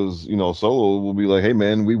Solo, because Solo will be like, "Hey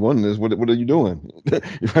man, we won this. What are you doing?"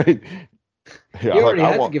 Right? Yeah, He already I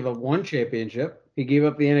had to want give up one championship. He gave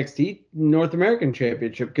up the NXT North American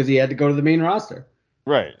Championship because he had to go to the main roster.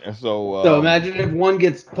 right. And so So imagine if one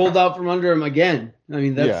gets pulled out from under him again. I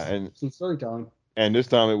mean, yeah, that's some storytelling. and this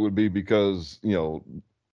time it would be because the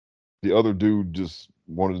other dude just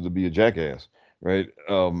wanted to be a jackass, right?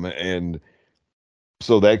 And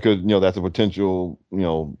so that could that's a potential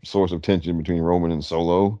source of tension between Roman and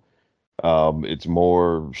Solo. It's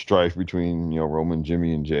more strife between Roman,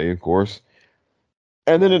 Jimmy, and Jay, of course.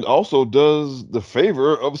 And then it also does the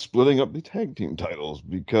favor of splitting up the tag team titles,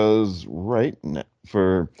 because right now,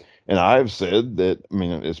 and I've said that, I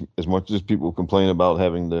mean, as much as people complain about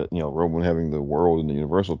having Roman having the world and the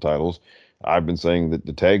universal titles, I've been saying that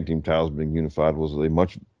the tag team titles being unified was a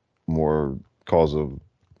much more cause of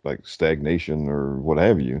like stagnation or what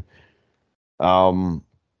have you. Um,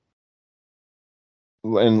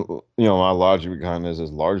 and my logic behind this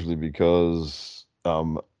is largely because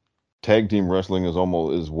tag team wrestling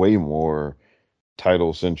is way more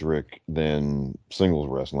title centric than singles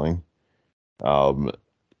wrestling.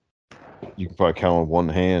 You can probably count on one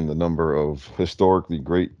hand the number of historically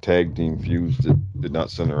great tag team feuds that did not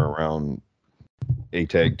center around a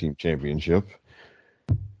tag team championship.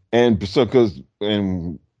 And so,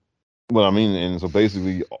 and so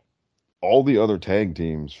basically, all the other tag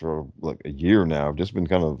teams for like a year now have just been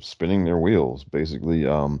kind of spinning their wheels. Basically,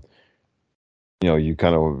 you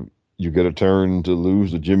get a turn to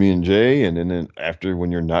lose to Jimmy and Jay, and then after,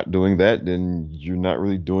 when you're not doing that, then you're not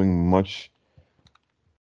really doing much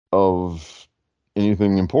of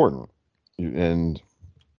anything important. And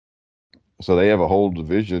so they have a whole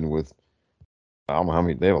division with, I don't know how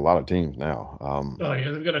many, they have a lot of teams now. Oh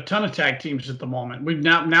yeah, they've got a ton of tag teams at the moment. We've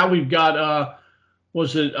got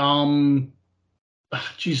was it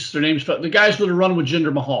Jesus, their names, the guys that are running with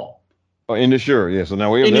Jinder Mahal. Oh, Indusure, yeah. So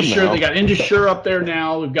now we have them now. They got Indusure up there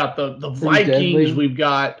now. We've got the Vikings. Deadly. We've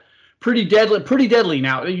got Pretty Deadly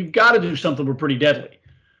now. You've got to do something with Pretty Deadly.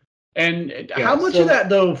 And how much of that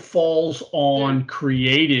though falls on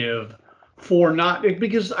creative for not,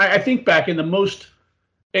 because I think back in the most,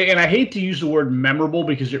 and I hate to use the word memorable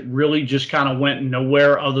because it really just kind of went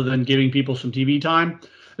nowhere other than giving people some TV time.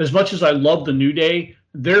 As much as I love the New Day,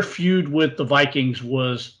 their feud with the Vikings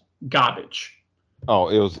was garbage. Oh,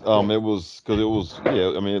 it was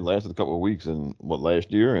yeah. I mean, it lasted a couple of weeks in last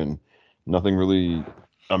year, and nothing really.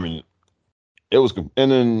 I mean, it was,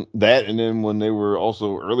 and then when they were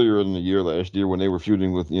also earlier in the year last year when they were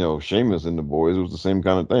feuding with Sheamus and the boys, it was the same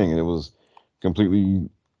kind of thing, and it was completely.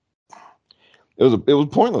 It was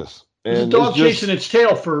pointless. And it was a dog chasing its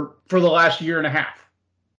tail for the last year and a half.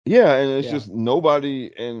 Yeah, and it's just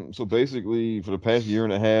nobody, and so basically for the past year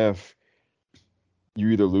and a half, you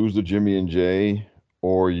either lose to Jimmy and Jay,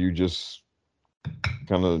 or you just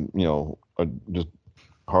kind of are just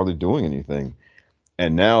hardly doing anything.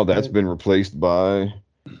 And now that's been replaced by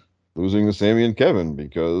losing to Sammy and Kevin,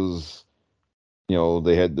 because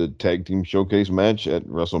they had the tag team showcase match at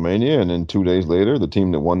WrestleMania, and then 2 days later, the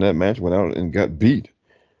team that won that match went out and got beat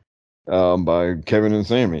by Kevin and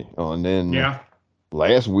Sammy. And then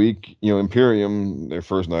last week, Imperium, their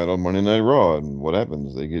first night on Monday Night Raw, and what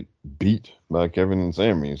happens? They get beat by Kevin and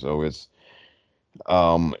Sammy. So it's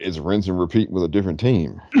rinse and repeat with a different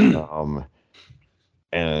team.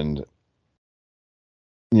 And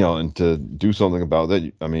and to do something about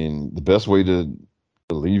that, I mean, the best way to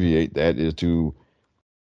alleviate that is to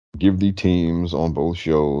give the teams on both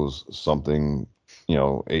shows something,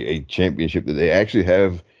 a championship that they actually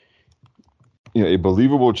have, a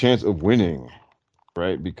believable chance of winning,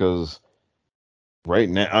 right? Because right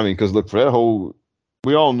now, I mean, because look, for that whole,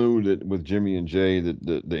 we all knew that with Jimmy and Jay that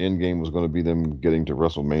the end game was going to be them getting to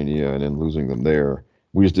WrestleMania and then losing them there.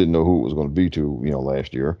 We just didn't know who it was going to be to,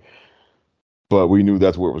 last year. But we knew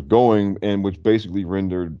that's where it was going, and which basically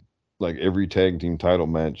rendered like every tag team title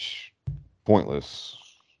match pointless,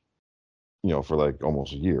 for like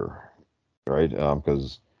almost a year, right?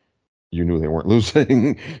 Because you knew they weren't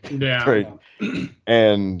losing. Yeah. Right.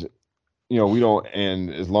 And we don't, and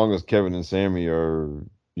as long as Kevin and Sammy are,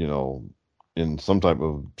 in some type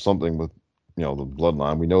of something with, the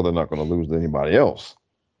bloodline, we know they're not going to lose to anybody else.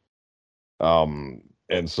 And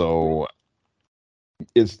so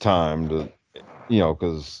it's time to,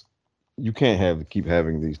 because you can't keep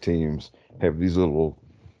having these teams have these little,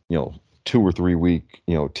 2 or 3 week,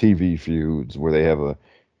 TV feuds where they have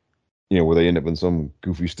where they end up in some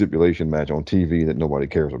goofy stipulation match on TV that nobody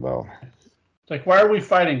cares about. Like, why are we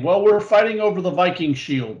fighting? Well, we're fighting over the Viking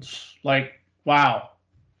shields. Like, wow.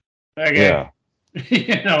 Okay.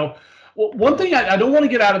 Yeah. One thing I don't want to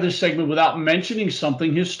get out of this segment without mentioning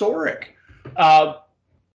something historic.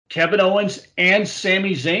 Kevin Owens and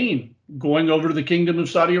Sami Zayn going over to the Kingdom of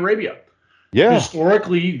Saudi Arabia. Yeah.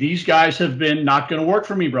 Historically, these guys have been not going to work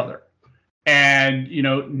for me, brother. And,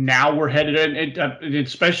 now we're headed in, and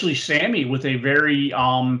especially Sammy with a very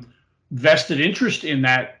vested interest in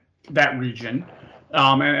that region,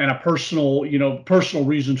 and a personal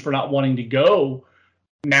reasons for not wanting to go.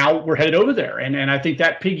 Now we're headed over there. And I think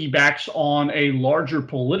that piggybacks on a larger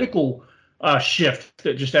political shift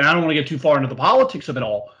and I don't want to get too far into the politics of it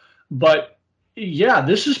all, but yeah,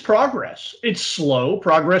 this is progress. It's slow.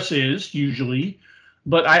 Progress is usually,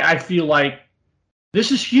 but I feel like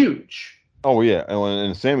this is huge. Oh yeah, and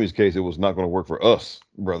in Sammy's case, it was not going to work for us,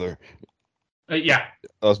 brother. Yeah.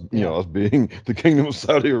 Us, us being the Kingdom of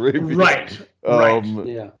Saudi Arabia. Right.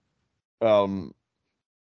 Yeah.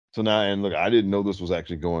 So now, and look, I didn't know this was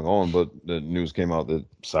actually going on, but the news came out that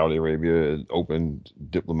Saudi Arabia had opened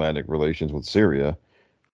diplomatic relations with Syria,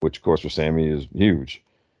 which, of course, for Sammy is huge.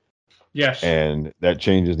 Yes. And that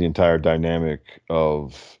changes the entire dynamic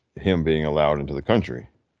of him being allowed into the country.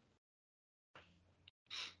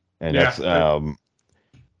 And that's, and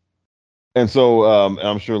so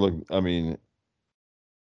I'm sure, look, I mean,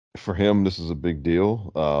 for him, this is a big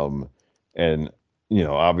deal. And,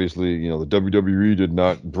 obviously, the WWE did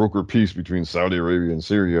not broker peace between Saudi Arabia and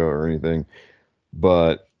Syria or anything.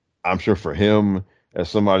 But I'm sure for him, as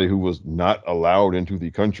somebody who was not allowed into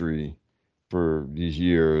the country for these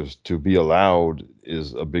years, to be allowed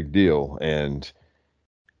is a big deal. And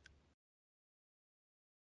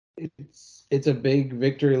it's a big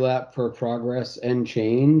victory lap for progress and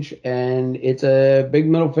change, and it's a big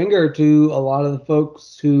middle finger to a lot of the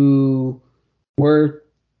folks who were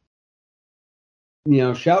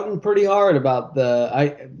shouting pretty hard about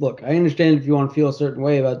I understand if you want to feel a certain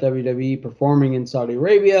way about WWE performing in Saudi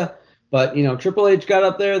Arabia, but Triple H got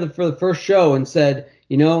up there for the first show and said,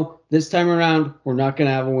 this time around we're not going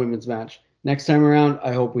to have a women's match. Next time around,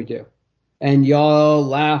 I hope we do. And y'all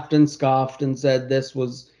laughed and scoffed and said this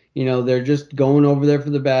was, they're just going over there for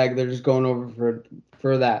the bag. They're just going over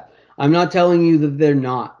for that. I'm not telling you that they're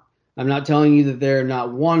not. I'm not telling you that they're not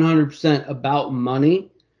 100% about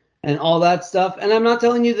money and all that stuff. And I'm not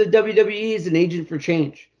telling you that WWE is an agent for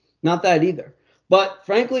change. Not that either. But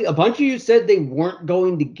frankly, a bunch of you said they weren't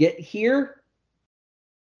going to get here.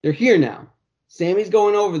 They're here now. Sammy's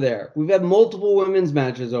going over there. We've had multiple women's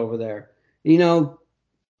matches over there.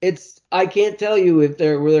 I can't tell you if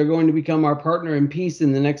they're going to become our partner in peace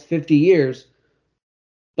in the next 50 years.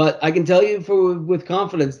 But I can tell you with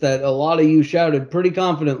confidence that a lot of you shouted pretty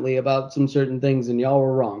confidently about some certain things and y'all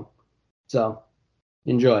were wrong. So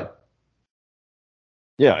enjoy.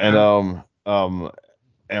 Yeah, and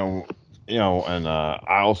I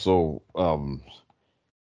also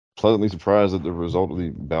pleasantly surprised at the result of the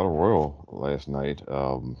Battle Royal last night.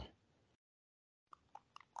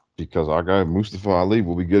 Because our guy Mustafa Ali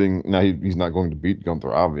will be getting, now he's not going to beat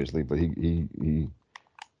Gunther obviously, but he's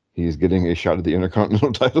getting a shot at the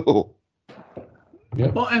Intercontinental title.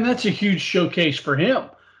 Yep. Well, and that's a huge showcase for him.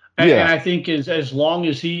 And I think as long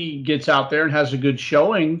as he gets out there and has a good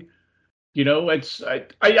showing,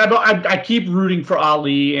 I keep rooting for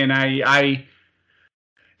Ali, and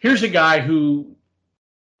here's a guy who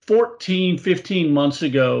 15 months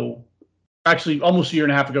ago, actually almost a year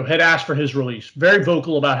and a half ago, had asked for his release. Very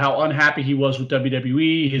vocal about how unhappy he was with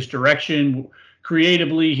WWE, his direction.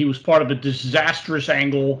 Creatively, he was part of a disastrous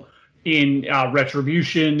angle in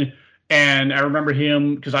Retribution. And I remember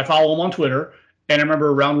him, because I follow him on Twitter, and I remember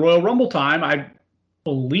around Royal Rumble time, I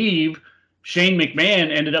believe Shane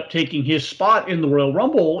McMahon ended up taking his spot in the Royal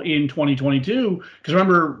Rumble in 2022. Because I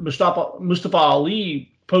remember Mustafa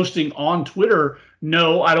Ali posting on Twitter,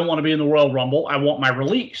 no, I don't want to be in the Royal Rumble. I want my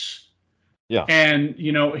release. Yeah. And,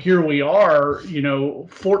 here we are,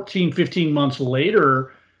 15 months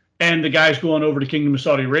later, and the guy's going over to Kingdom of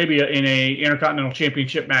Saudi Arabia in a Intercontinental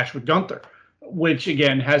Championship match with Gunther, which,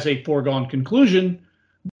 again, has a foregone conclusion,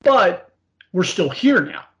 but we're still here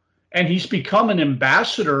now. And he's become an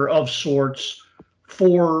ambassador of sorts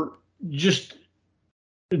for just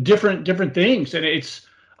different things. And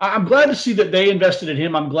I'm glad to see that they invested in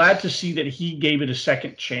him. I'm glad to see that he gave it a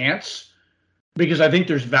second chance, because I think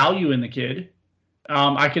there's value in the kid.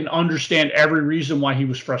 I can understand every reason why he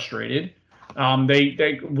was frustrated.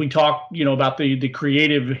 We talked, about the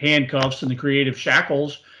creative handcuffs and the creative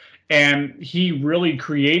shackles, and he really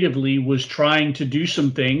creatively was trying to do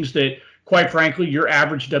some things that, quite frankly, your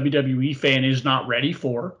average WWE fan is not ready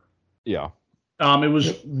for. Yeah. It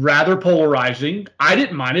was rather polarizing. I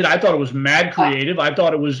didn't mind it. I thought it was mad creative. I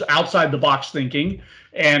thought it was outside the box thinking,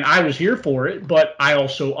 and I was here for it. But I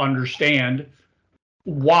also understand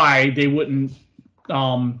why they wouldn't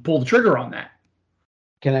pull the trigger on that.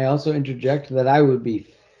 Can I also interject that I would be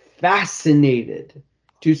fascinated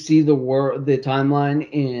to see the timeline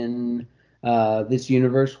in this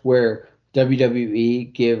universe where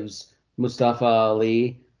WWE gives Mustafa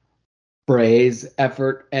Ali praise,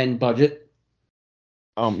 effort, and budget.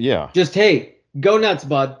 Yeah. Just, hey, go nuts,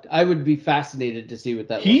 bud. I would be fascinated to see what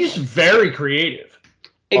that He's looks like. very creative.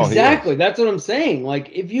 Exactly. That's what I'm saying. Like,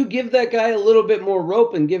 if you give that guy a little bit more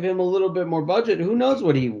rope and give him a little bit more budget, who knows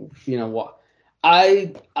what what.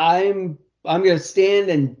 I'm going to stand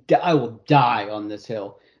and I will die on this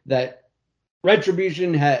hill that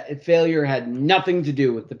Retribution failure had nothing to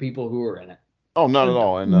do with the people who were in it. Oh, not at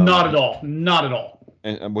all. And not at all. Not at all.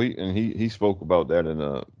 And he spoke about that in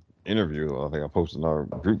a interview. I think I posted in our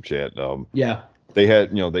group chat. Yeah. They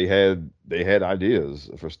had ideas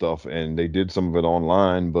for stuff, and they did some of it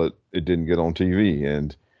online, but it didn't get on TV.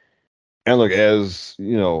 And look, as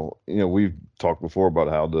we've talked before about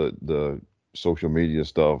how the social media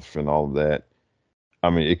stuff and all of that. I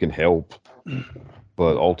mean, it can help,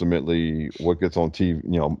 but ultimately, what gets on TV,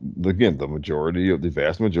 again, the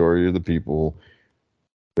vast majority of the people,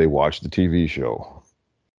 they watch the TV show,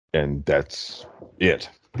 and that's it.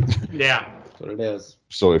 Yeah. That's what it is.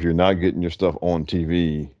 So if you're not getting your stuff on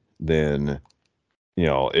TV, then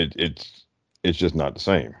it's just not the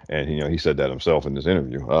same. And he said that himself in this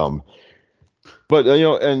interview. But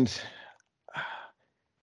and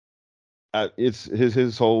it's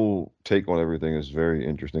his whole take on everything is very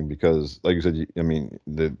interesting because, like you said,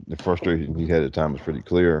 the frustration he had at times was pretty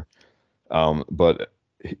clear. But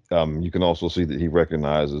you can also see that he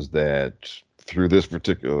recognizes that through this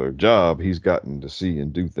particular job, he's gotten to see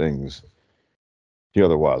and do things he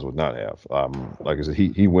otherwise would not have. Like I said,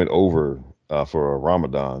 he went over for a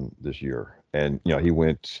Ramadan this year, and he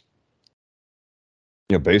went,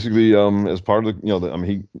 basically as part of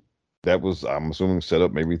the, that was, I'm assuming, set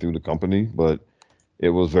up maybe through the company, but it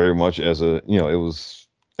was very much as it was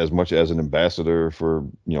as much as an ambassador for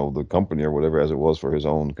the company or whatever as it was for his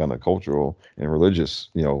own kind of cultural and religious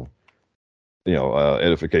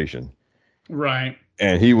edification. Right.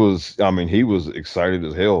 And he was excited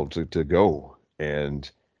as hell to go. And,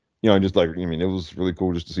 just like, it was really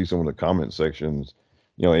cool just to see some of the comment sections,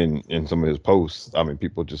 in some of his posts.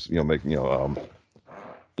 People just, making,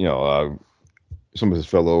 some of his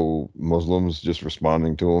fellow Muslims just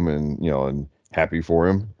responding to him and happy for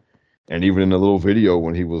him. And even in a little video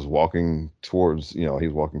when he was walking towards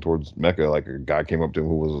Mecca, like a guy came up to him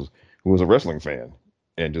who was a wrestling fan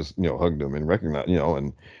and just, hugged him and recognized,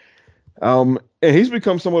 and he's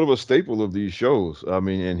become somewhat of a staple of these shows.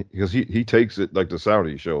 And because he takes it like the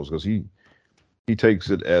Saudi shows, because he takes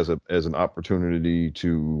it as an opportunity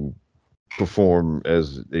to perform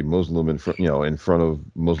as a Muslim in front of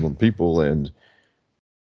Muslim people and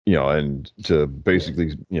to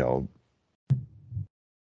basically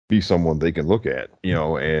be someone they can look at,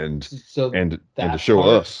 and to show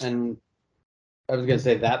us. And I was gonna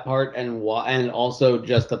say that part, and also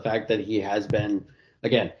just the fact that he has been,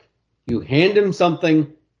 again, you hand him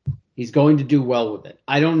something, he's going to do well with it.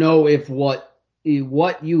 I don't know if what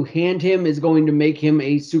you hand him is going to make him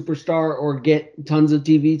a superstar or get tons of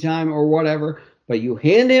TV time or whatever, but you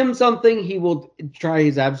hand him something, he will try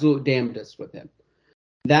his absolute damnedest with him.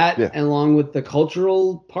 That, along with the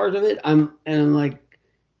cultural part of it, I'm like,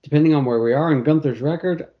 depending on where we are in Gunther's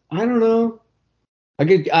record, I don't know. I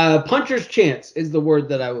could puncher's chance is the word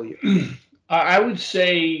that I will use. I would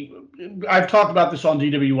say I've talked about this on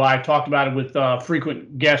DWI. I've talked about it with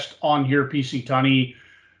frequent guest on here, PC Tunney.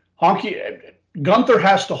 Gunther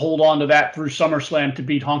has to hold on to that through SummerSlam to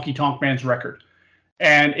beat Honky Tonk Man's record.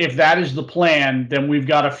 And if that is the plan, then we've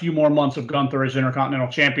got a few more months of Gunther as Intercontinental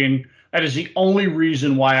Champion. That is the only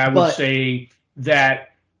reason why I would say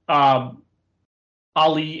that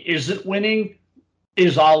Ali isn't winning.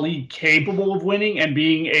 Is Ali capable of winning and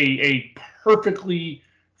being a perfectly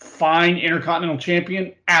fine Intercontinental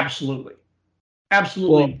Champion? Absolutely.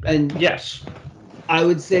 Absolutely. Well, and yes. I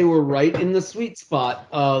would say we're right in the sweet spot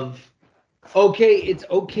of, okay, it's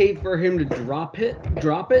okay for him to drop it,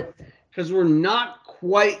 because we're not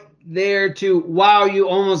quite there to, wow, you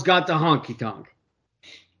almost got to Honky Tonk.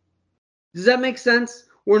 Does that make sense?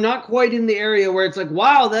 We're not quite in the area where it's like,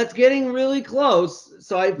 wow, that's getting really close.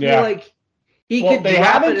 So I feel like he could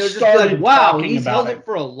drop it. It was just like, wow, he's held it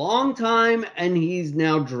for a long time and he's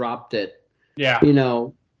now dropped it. Yeah.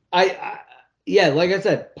 Like I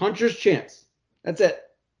said, puncher's chance. That's it.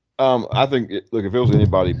 I think, look, if it was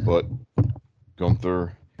anybody but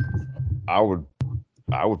Gunther, I would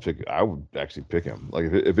actually pick him. Like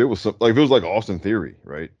if it was like if it was like Austin Theory,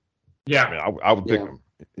 right? Yeah. I mean, I would pick him,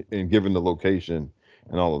 and given the location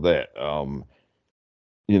and all of that,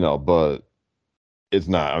 but it's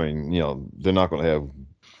not. I mean, they're not going to have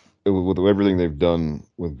with everything they've done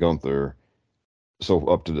with Gunther, so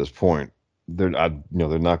up to this point, they're not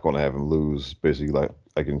going to have him lose basically like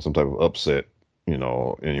in some type of upset,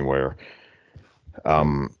 anywhere.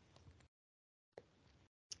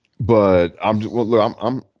 But I'm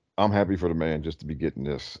happy for the man just to be getting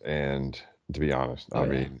this, and to be honest, I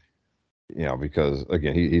mean, because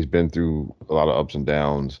again, he's been through a lot of ups and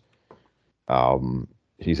downs.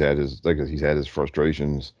 He's had his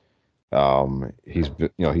frustrations. He's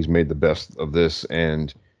made the best of this,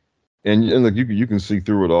 and look, you can see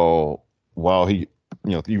through it all. While he,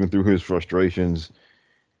 even through his frustrations,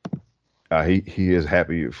 he is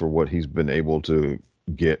happy for what he's been able to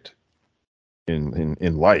get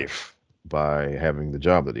in life by having the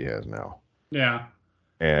job that he has now. Yeah.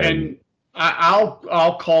 And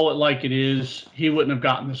I'll call it like it is. He wouldn't have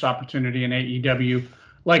gotten this opportunity in AEW.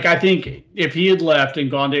 Like, I think if he had left and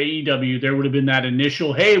gone to AEW, there would have been that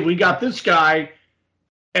initial, hey, we got this guy.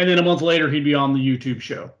 And then a month later, he'd be on the YouTube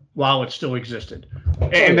show while it still existed.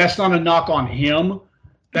 And that's not a knock on him.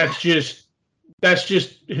 That's just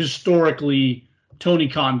historically Tony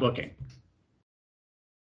Khan booking.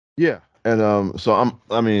 Yeah. And so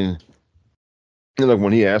I mean, like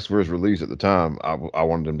when he asked for his release at the time, I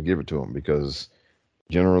wanted him to give it to him because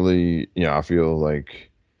generally, I feel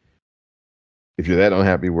like if you're that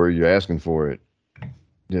unhappy where you're asking for it,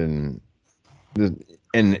 then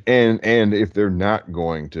and if they're not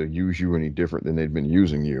going to use you any different than they've been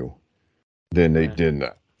using you, then they didn't.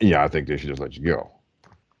 I think they should just let you go.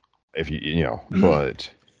 If but.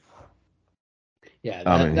 Yeah,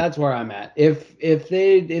 that's where I'm at. If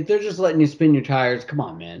they're just letting you spin your tires, come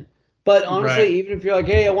on, man. But honestly, even if you're like,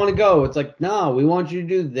 hey, I want to go, it's like, no, we want you to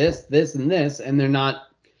do this, this, and this, and they're not,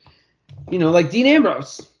 like Dean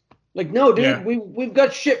Ambrose. Like, no, dude, we've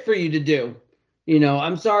got shit for you to do.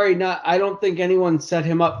 I'm sorry, I don't think anyone set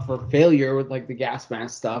him up for failure with like the gas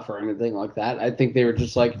mask stuff or anything like that. I think they were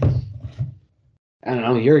just like, I don't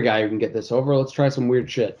know, you're a guy who can get this over. Let's try some weird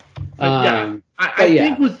shit. I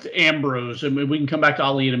think with Ambrose, and we can come back to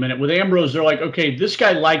Ali in a minute. With Ambrose, they're like, okay, this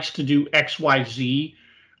guy likes to do XYZ.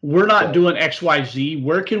 We're not doing XYZ.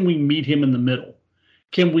 Where can we meet him in the middle?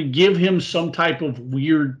 Can we give him some type of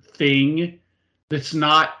weird thing that's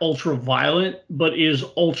not ultra violent, but is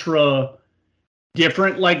ultra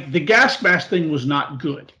different? Like the gas mask thing was not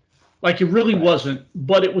good. Like it really wasn't,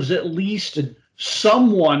 but it was at least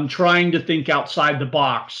someone trying to think outside the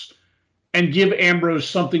box and give Ambrose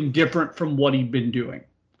something different from what he'd been doing.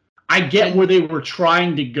 I get where they were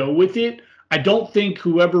trying to go with it. I don't think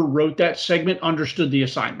whoever wrote that segment understood the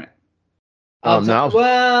assignment. I'll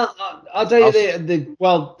tell you,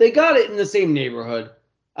 they got it in the same neighborhood.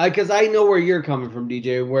 Because I know where you're coming from,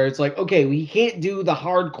 DJ, where it's like, okay, we can't do the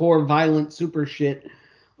hardcore, violent, super shit.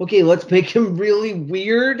 Okay, let's make him really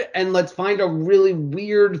weird, and let's find a really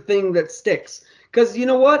weird thing that sticks. Because you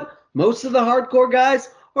know what? Most of the hardcore guys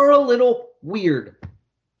are a little weird.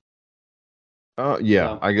 I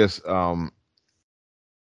guess.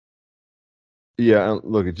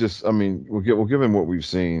 Look, it just. I mean, we'll give him what we've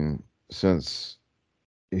seen since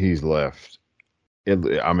he's left. It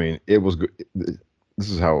was good. This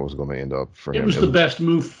is how it was going to end up for him. It was the best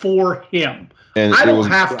move for him. And I don't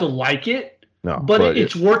have to like it, but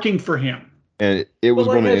it's working for him. And it was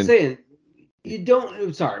going to end. Saying, you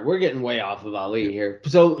don't. Sorry, we're getting way off of Ali here.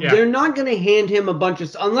 So they're not going to hand him a bunch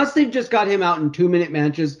of, unless they've just got him out in 2-minute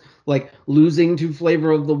matches, like losing to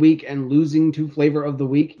Flavor of the Week and losing to Flavor of the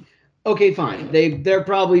Week. Okay, fine. They're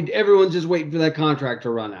probably, everyone's just waiting for that contract to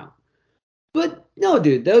run out. But no,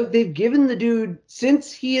 dude, they've given the dude,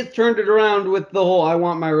 since he has turned it around with the whole I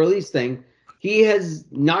want my release thing, he has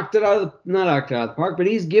not knocked it out of the park, but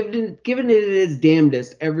he's given it his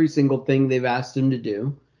damnedest every single thing they've asked him to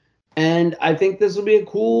do. And I think this will be a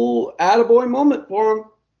cool attaboy moment for him.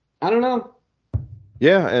 I don't know.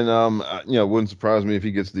 Yeah, and it wouldn't surprise me if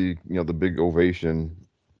he gets the the big ovation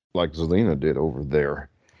like Zelina did over there.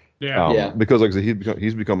 Because like I said,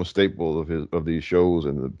 he's become a staple of these shows,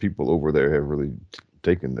 and the people over there have really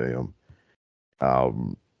taken to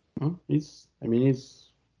him. He's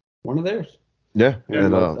one of theirs. Yeah,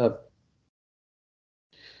 and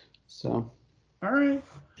so all right.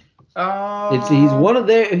 He's one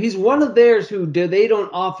of theirs who they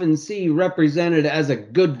don't often see represented as a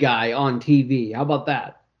good guy on TV. How about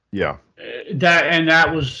that? Yeah.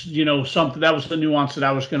 That was something that was the nuance that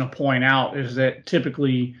I was going to point out, is that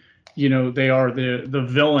typically they are the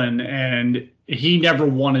villain, and he never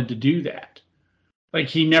wanted to do that. Like,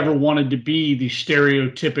 he never wanted to be the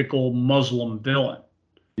stereotypical Muslim villain.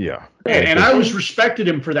 Yeah. And I always respected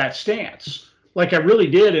him for that stance. Like, I really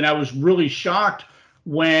did. And I was really shocked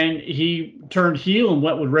when he turned heel and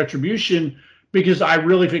went with Retribution, because I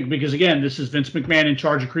really think, because again, this is Vince McMahon in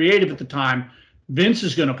charge of creative at the time. Vince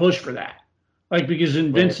is going to push for that. Like, because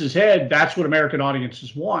in Vince's head, that's what American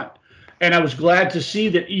audiences want. And I was glad to see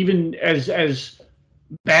that even as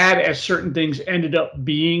bad as certain things ended up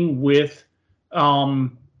being with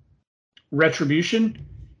Retribution,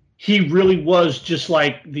 he really was just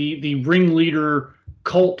like the ringleader,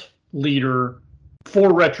 cult leader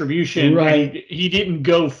for Retribution. Right. He didn't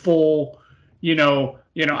go full,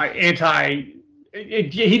 anti. He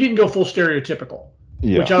didn't go full stereotypical,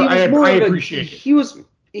 which I appreciate. He was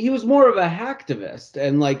more of a hacktivist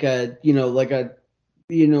and like an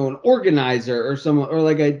organizer or someone, or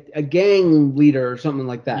like a gang leader or something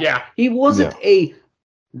like that. Yeah. He wasn't a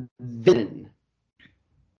villain.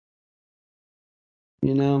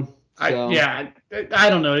 I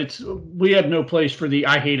don't know. We have no place for the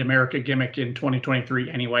 "I hate America" gimmick in 2023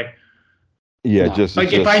 anyway. Yeah, No.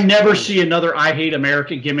 If I never see another "I hate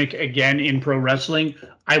America" gimmick again in pro wrestling,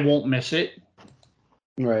 I won't miss it.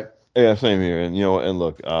 Right. Yeah, same here. And and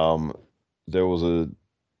look, there was a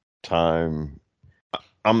time.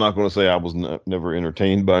 I'm not going to say I was never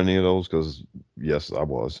entertained by any of those, because yes, I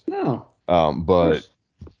was. No. But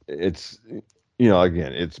it's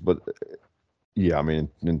again, yeah, I mean,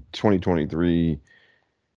 in 2023,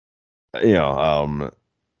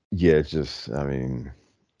 it's just, I mean,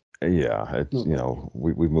 yeah, it's,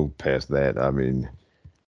 we moved past that. I mean,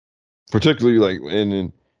 particularly like,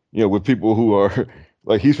 and with people who are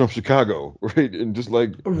like, he's from Chicago, right? And just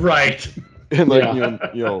like, right. And like,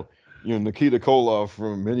 Nikita Koloff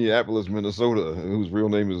from Minneapolis, Minnesota, whose real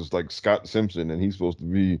name is like Scott Simpson, and he's supposed to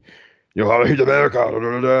be, I hate America,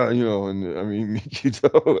 and I mean,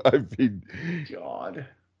 God.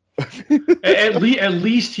 at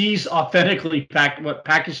least he's authentically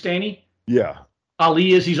Pakistani. Yeah.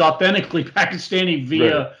 Ali he's authentically Pakistani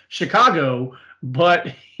via Chicago, but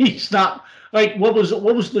he's not. Like, what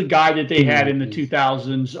was the guy that they had in the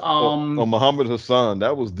 2000s? Muhammad Hassan.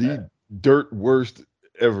 That was the dirt worst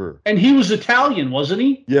ever. And he was Italian, wasn't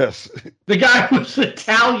he? Yes. The guy was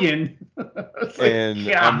Italian.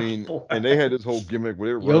 And I mean, and they had this whole gimmick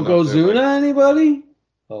where they were Yokozuna, anybody?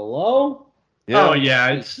 Hello? Yeah. Oh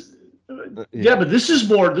yeah, but this is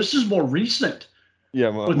more recent. Yeah,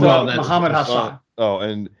 with Muhammad Hassan. Oh,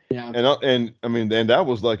 and I mean, and that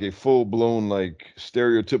was like a full blown like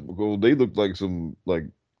stereotypical. They looked like some like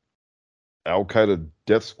Al Qaeda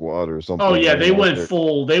death squad or something. Oh yeah, they went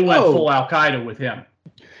full Al Qaeda with him.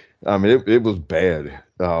 I mean, it was bad.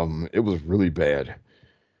 It was really bad.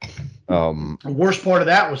 The worst part of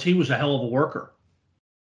that was he was a hell of a worker.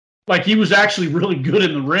 Like, he was actually really good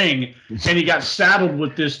in the ring, and he got saddled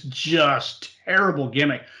with this just terrible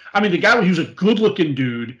gimmick. I mean, the guy, he was a good-looking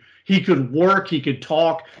dude. He could work, he could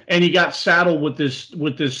talk, and he got saddled with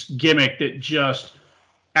this gimmick that just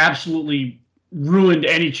absolutely ruined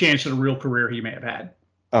any chance at a real career he may have had.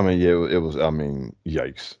 I mean, yeah, it was. I mean,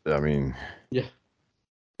 yikes. I mean, yeah.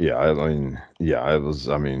 I mean, yeah, it was.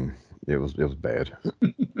 I mean, it was bad.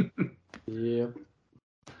 Yeah.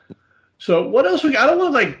 So what else we got? I don't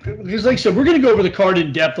want to because like I said, we're going to go over the card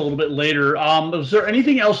in depth a little bit later. Was there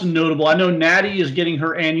anything else notable? I know Natty is getting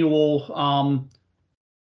her annual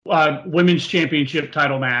women's championship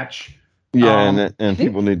title match. Yeah, and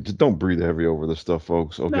people don't breathe heavy over this stuff,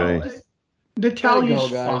 folks. Okay. No,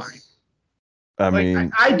 Natalia's fine. I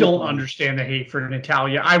mean, I don't understand the hate for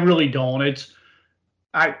Natalya. I really don't.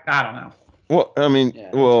 I don't know. Well, I mean,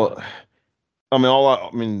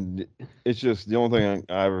 it's just the only thing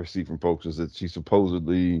I ever see from folks is that she's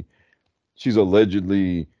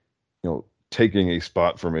allegedly, taking a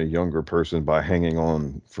spot from a younger person by hanging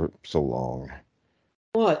on for so long.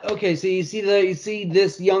 What? Okay, so you see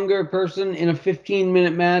this younger person in a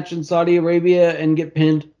 15-minute match in Saudi Arabia and get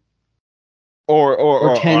pinned, or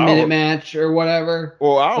 10-minute match or whatever.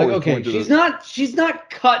 Well, she's not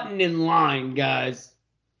cutting in line, guys.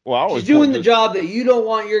 Well, she's doing the job that you don't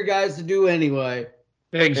want your guys to do anyway.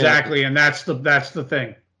 Exactly, and that's the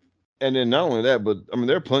thing. And then not only that, but I mean,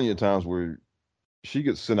 there are plenty of times where she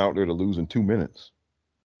gets sent out there to lose in 2 minutes.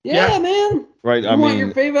 Yeah, man. Right. You want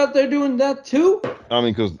your fave out there doing that too? I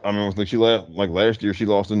mean, because I think she last year she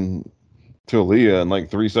lost to Aaliyah in like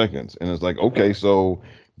 3 seconds, and it's like, okay, so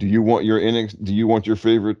do you want your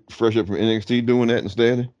favorite fresh up from NXT doing that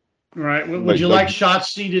instead? Right. Would you like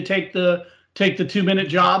Shotzi to take the 2-minute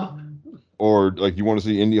job? Or like you want to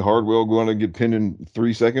see Indy Hardwell going to get pinned in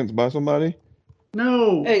 3 seconds by somebody?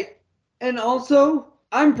 No. Hey, and also,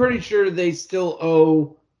 I'm pretty sure they still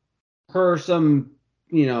owe her some,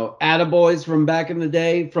 attaboys from back in the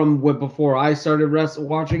day, before I started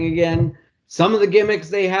watching again. Some of the gimmicks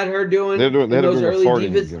they had her doing in those early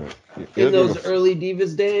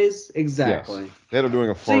Divas days. Exactly. Yes. They had her doing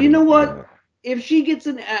a farting. So you know what? Gimmick. If she gets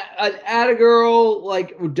an Attagirl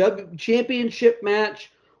like championship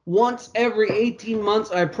match once every 18 months,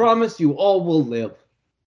 I promise you all will live.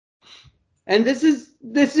 And this is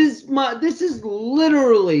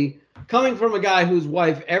literally coming from a guy whose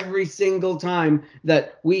wife, every single time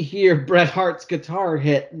that we hear Bret Hart's guitar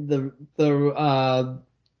hit the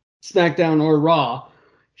SmackDown or Raw,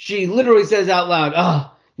 she literally says out loud,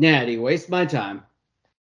 "Oh, Natty, waste my time."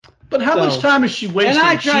 But how much time is she wasting? And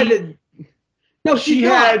I tried to. No, she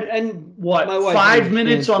had and what 5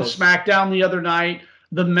 minutes on SmackDown the other night.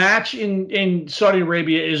 The match in Saudi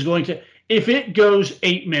Arabia is going to, if it goes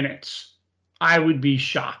 8 minutes, I would be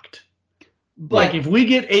shocked. Like if we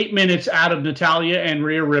get 8 minutes out of Natalya and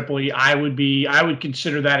Rhea Ripley, I would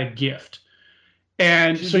consider that a gift.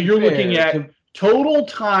 And so you're looking at total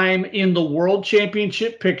time in the World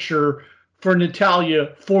Championship picture for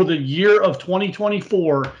Natalya for the year of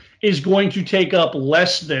 2024 is going to take up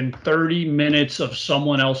less than 30 minutes of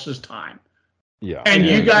someone else's time. Yeah. And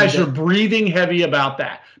you guys are breathing heavy about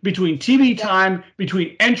that. Between TV time,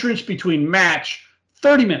 between entrance, between match,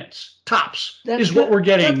 30 minutes tops is what we're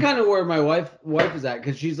getting. That's kind of where my wife is at,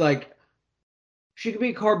 because she's like, she could be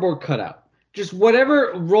a cardboard cutout. Just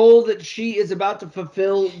whatever role that she is about to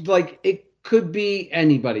fulfill, like it could be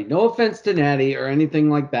anybody. No offense to Natty or anything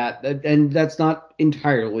like that. And that's not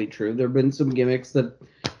entirely true. There have been some gimmicks that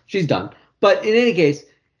she's done. But in any case,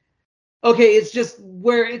 okay, it's just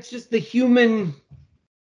the human,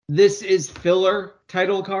 this is filler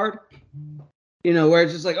title card. Where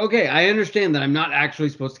it's just like, okay, I understand that I'm not actually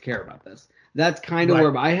supposed to care about this. That's kind of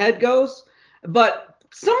where my head goes. But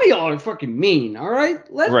some of y'all are fucking mean, all right?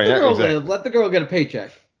 Let the girl live. Let the girl get a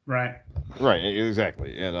paycheck. Right. Right,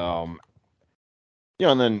 exactly. And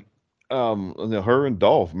and then her and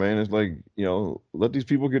Dolph, man, it's like, let these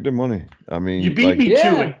people get their money. I mean, you beat me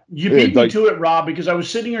to it. You beat me to it, Rob, because I was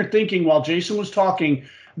sitting here thinking while Jason was talking,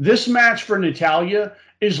 this match for Natalya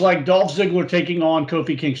is like Dolph Ziggler taking on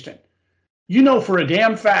Kofi Kingston. For a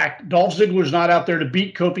damn fact, Dolph Ziggler's not out there to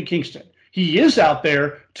beat Kofi Kingston. He is out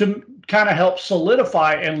there to kind of help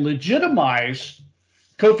solidify and legitimize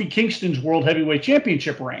Kofi Kingston's World Heavyweight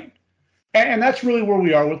Championship reign. And that's really where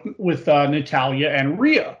we are with Natalya and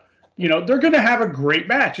Rhea. They're going to have a great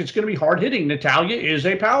match. It's going to be hard-hitting. Natalya is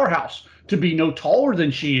a powerhouse. To be no taller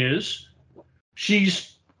than she is,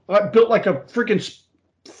 she's built like a freaking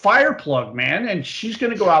fire plug, man. And she's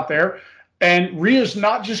going to go out there, and Rhea's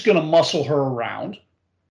not just going to muscle her around.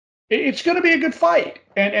 It's going to be a good fight.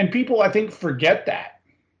 And people, I think, forget that.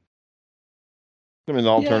 I mean, the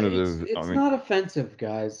alternative... it's not offensive,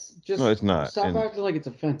 guys. No, it's not. Stop acting like it's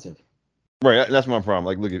offensive. Right, that's my problem.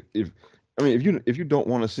 Like, look, if you don't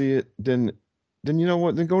want to see it, then you know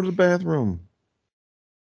what? Then go to the bathroom.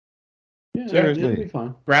 Yeah, it'll be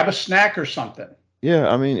fine. Grab a snack or something. Yeah,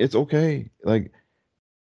 I mean, it's okay. Like,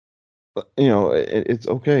 it's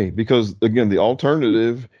okay because again, the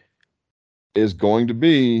alternative is going to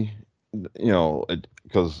be,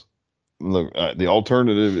 because look, the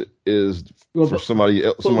alternative is for somebody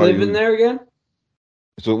else. Somebody live in there again.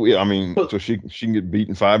 So so she can get beat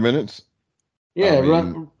in 5 minutes. Yeah,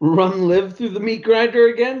 live through the meat grinder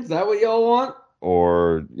again. Is that what y'all want?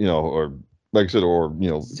 Or or like I said,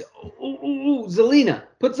 Zelina.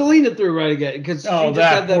 Put Zelina through right again because she just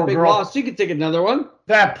had that big loss. She could take another one.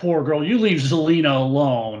 That poor girl. You leave Zelina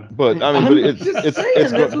alone. But I mean, I'm just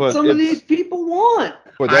saying that's what some of these people want.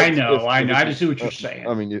 But I know. I just see what you're saying.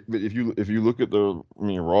 I mean, if you look at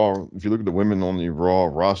Raw, if you look at the women on the Raw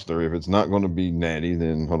roster, if it's not going to be Natty,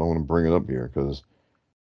 then hold on, I want to bring it up here because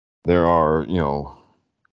there are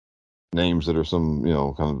names that are some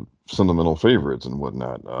kind of sentimental favorites and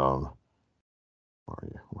whatnot. Where are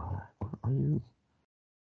you?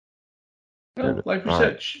 Well, like we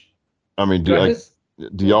said. I mean, do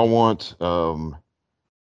y'all want?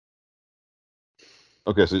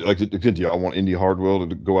 Okay, so do y'all want Indy Hardwell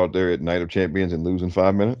to go out there at Night of Champions and lose in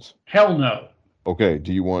 5 minutes? Hell no. Okay,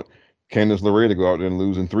 do you want Candice LeRae to go out there and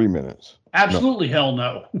lose in 3 minutes? Absolutely, no. Hell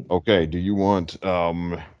no. Okay, do you want?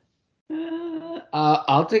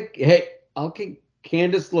 I'll take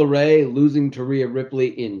Candice LeRae losing to Rhea Ripley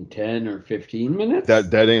in 10 or 15 minutes.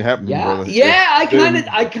 That ain't happening, brother. Yeah,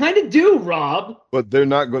 I kind of do, Rob. But they're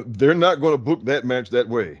not going to book that match that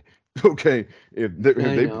way. Okay, if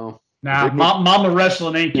they Nah, Mama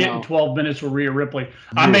Wrestling ain't getting 12 minutes with Rhea Ripley.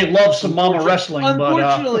 I may love some Mama Wrestling, but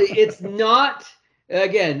unfortunately, it's not.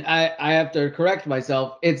 Again, I have to correct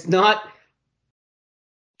myself. It's not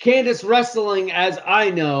Candice Wrestling as I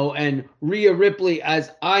know and Rhea Ripley as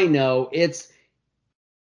I know. It's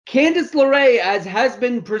Candice LeRae as has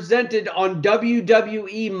been presented on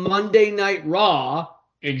WWE Monday Night Raw.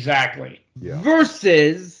 Exactly.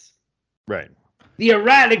 Versus right. The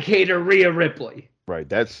Eradicator Rhea Ripley. Right.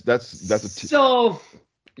 That's so.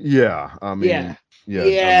 Yeah. I mean.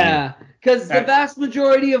 Yeah. Because the vast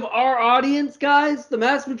majority of our audience, guys, the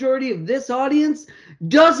vast majority of this audience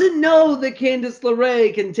doesn't know that Candice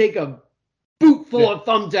LeRae can take a boot full of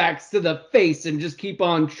thumbtacks to the face and just keep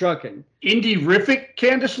on trucking. Indie-rific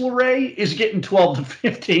Candice LeRae is getting 12 to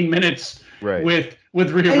 15 minutes with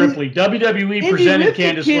Rhea Ripley. WWE presented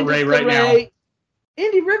Candice LeRae right now.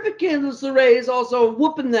 Indie-rific Candice LeRae is also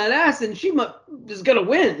whooping that ass, and she is going to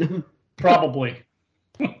win. Probably.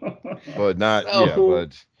 But not,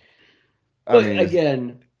 I mean,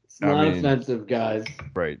 again, it's not offensive, guys.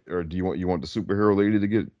 Right. Or do you want the superhero lady to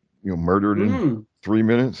get murdered in 3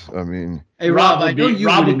 minutes? I mean, hey Rob, I know you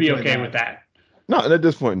would be okay with that. No, at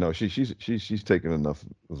this point, no. She's taken enough.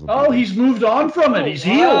 He's moved on from it. He's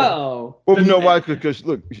healed. Well, you know why? Because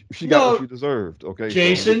look, she got what she deserved. Okay,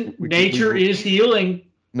 Jason, so nature is healing.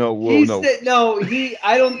 No, well, no.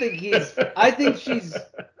 I don't think he's. I think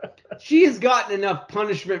she has gotten enough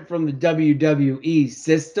punishment from the WWE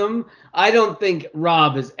system. I don't think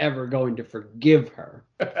Rob is ever going to forgive her.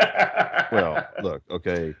 Well, look,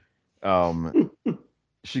 okay.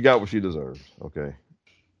 She got what she deserved. Okay.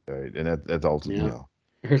 Right, and that's all.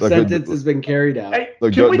 Her sentence has been carried out. Hey,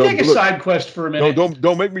 can we take a side quest for a minute? No,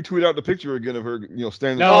 don't make me tweet out the picture again of her,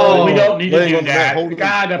 standing. No, we don't need to do that.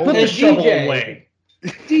 God, put the shovel away.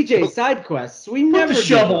 DJ side quests. We never put the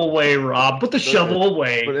shovel away, Rob. Put the shovel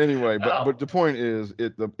away. But anyway, but the point is,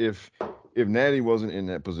 if Natty wasn't in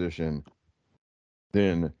that position,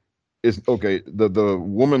 then it's okay. The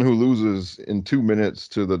woman who loses in 2 minutes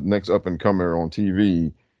to the next up and comer on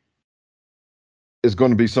TV is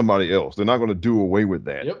going to be somebody else. They're not going to do away with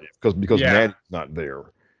that because Natty's not there,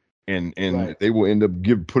 and they will end up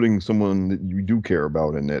putting someone that you do care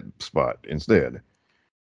about in that spot instead.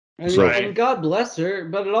 And God bless her,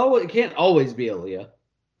 but it can't always be Aaliyah.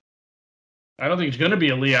 I don't think it's going to be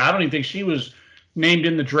Aaliyah. I don't even think she was named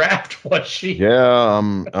in the draft. Was she? Yeah,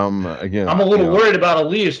 again, I'm a little worried about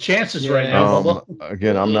Aaliyah's chances right now.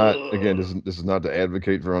 Again, I'm not. Again, this is not to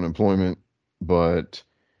advocate for unemployment, but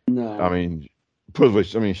I mean,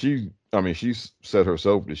 she's said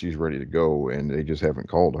herself that she's ready to go, and they just haven't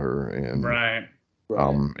called her, and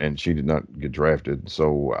and she did not get drafted.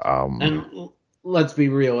 So and let's be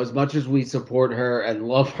real, as much as we support her and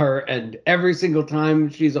love her, and every single time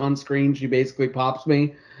she's on screen, she basically pops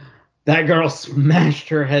me. That girl smashed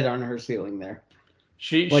her head on her ceiling there.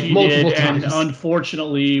 She did, and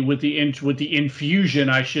unfortunately, with the infusion,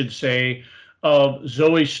 I should say, of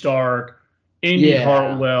Zoe Stark, Indy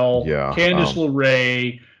Hartwell, Candice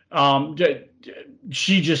LeRae,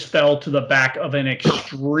 she just fell to the back of an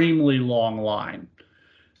extremely long line.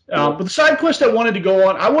 But the side quest I wanted to go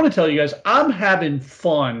on, I want to tell you guys, I'm having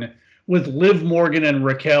fun with Liv Morgan and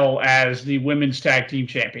Raquel as the women's tag team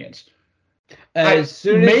champions. I'm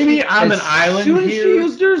an island here. As soon as she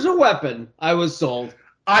used her as a weapon, I was sold.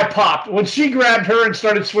 I popped. When she grabbed her and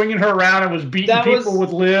started swinging her around and was beating people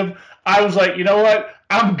with Liv, I was like, you know what?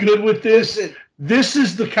 I'm good with this. This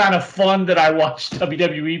is the kind of fun that I watch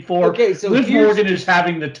WWE for. Okay, so Liv Morgan is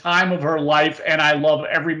having the time of her life, and I love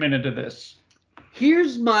every minute of this.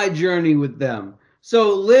 Here's my journey with them.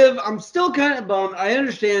 So Liv, I'm still kind of bummed. I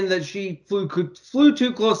understand that she flew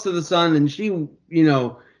too close to the sun, and she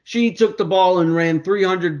took the ball and ran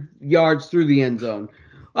 300 yards through the end zone.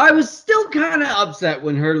 I was still kind of upset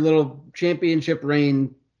when her little championship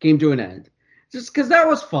reign came to an end, just because that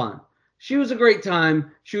was fun. She was a great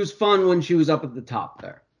time. She was fun when she was up at the top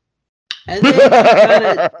there. And then she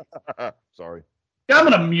kind of... Sorry. I'm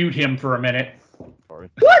going to mute him for a minute. Sorry.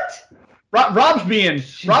 What? Rob's being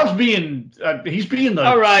he's being the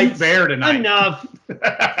cute bear tonight. Enough.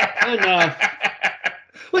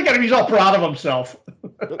 Look at him, he's all proud of himself.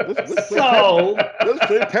 Let's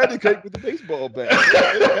play patty cake with the baseball bat.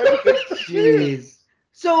 Jeez.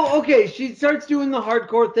 So, okay, she starts doing the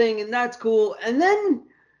hardcore thing, and that's cool. And then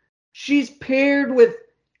she's paired with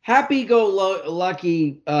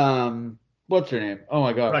happy-go-lucky, what's her name? Oh,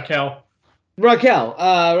 my God.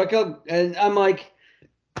 Raquel, and I'm like,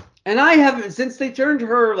 and I haven't, since they turned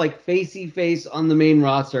her like facey face on the main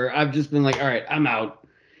roster, I've just been like, all right, I'm out.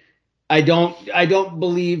 I don't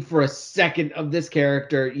believe for a second of this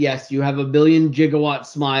character. Yes, you have a billion gigawatt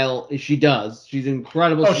smile. She does. She's an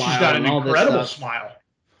incredible smile. She's got an and all incredible this stuff. smile.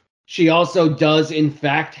 She also does, in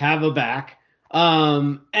fact, have a back.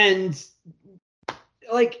 And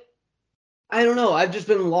like, I don't know. I've just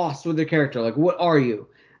been lost with the character. Like, what are you?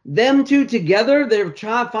 Them two together, they've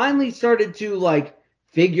finally started to like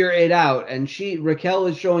figure it out. And Raquel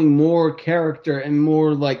is showing more character and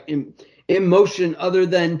more like emotion other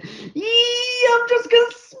than, I'm just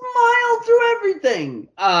gonna smile through everything.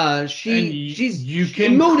 She's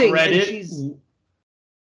emoting and she's.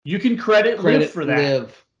 You can credit Liv for that.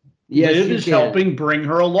 Liv. Yes, Liv is helping bring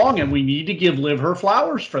her along, and we need to give Liv her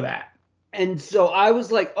flowers for that. And so I was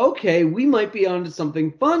like, okay, we might be onto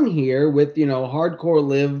something fun here with, hardcore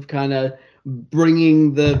Liv kind of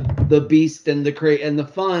bringing the beast and the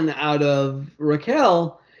fun out of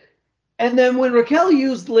Raquel. And then when Raquel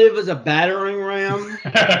used Liv as a battering ram,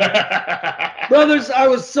 brothers, I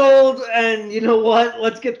was sold. And you know what?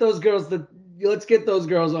 Let's get those girls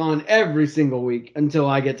on every single week until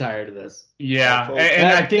I get tired of this. Yeah, and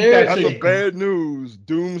I think that's the bad news.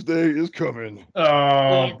 Doomsday is coming.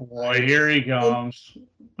 Oh boy, here he comes.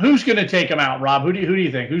 Who's going to take him out, Rob? Who do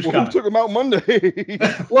you think? Who's coming? Who took him out Monday?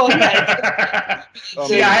 Well, yeah.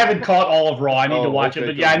 See, I haven't caught all of Raw. I need to watch it,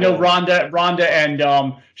 but yeah, I know Ronda and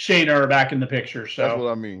Shayna are back in the picture. So that's what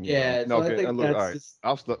I mean. Yeah. No, so okay. I think Look, that's all right. just...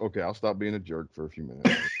 I'll stop being a jerk for a few minutes.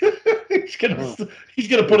 he's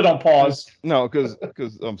gonna put it on pause. No, because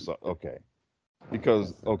I'm sorry. Okay.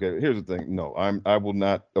 Because here's the thing. No, I will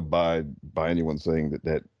not abide by anyone saying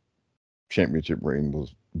that championship reign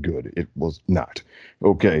was good. It was not.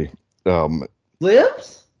 Okay.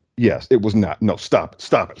 Livs? Yes, it was not. No, stop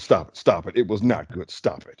it. It was not good.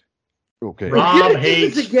 Stop it. Okay. Rob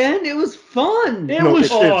hates this again. It was fun. It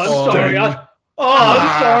was. I'm sorry. I'm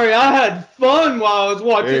sorry. I had fun while I was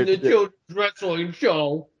watching the children's wrestling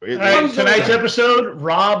show. Tonight's episode,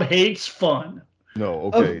 Rob hates fun.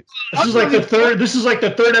 No, okay. This is like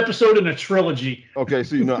the third episode in a trilogy. Okay,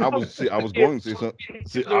 so I was going to say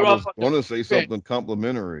something. I was going to say something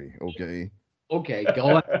complimentary. Okay. Okay,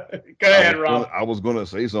 go ahead. Go ahead, Rob. I was going to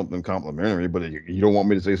say something complimentary, but you don't want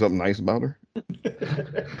me to say something nice about her?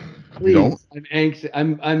 Please, don't? I'm anxious.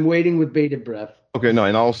 I'm waiting with bated breath. Okay, no.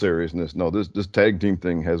 In all seriousness, no. This tag team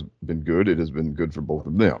thing has been good. It has been good for both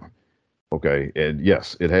of them. Okay, and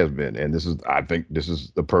yes, it has been, and I think this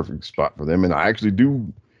is the perfect spot for them, and I actually do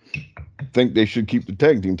think they should keep the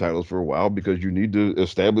tag team titles for a while because you need to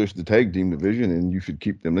establish the tag team division, and you should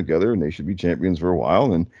keep them together, and they should be champions for a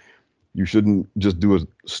while, and you shouldn't just do a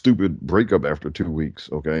stupid breakup after 2 weeks,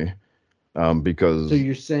 okay? Because so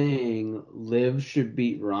you're saying Liv should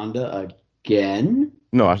beat Ronda again?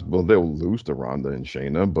 No, well they'll lose to Ronda and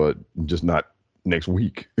Shayna, but just not next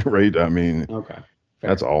week, right? I mean, okay.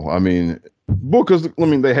 That's all. I mean, because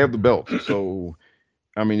they have the belt. So,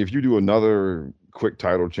 I mean, if you do another quick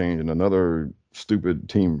title change and another stupid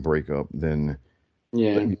team breakup, then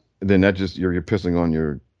that just you're pissing on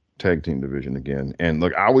your tag team division again. And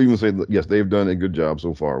look, I will even say that, yes, they've done a good job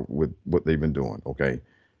so far with what they've been doing. Okay,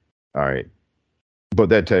 all right, but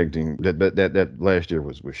that tag team that last year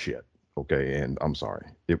was shit. Okay, and I'm sorry,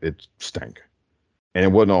 it stank, and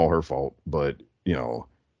it wasn't all her fault, but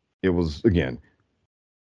it was again.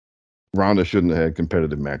 Ronda shouldn't have had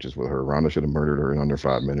competitive matches with her. Ronda should have murdered her in under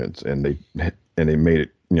 5 minutes, and they made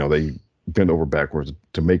it. They bent over backwards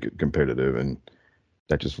to make it competitive, and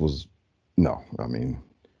that just was no. I mean,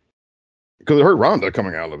 because it hurt Ronda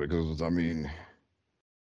coming out of it. Because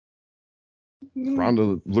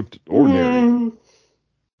Ronda looked ordinary,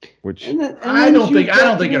 which I don't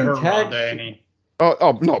think it hurt Ronda any.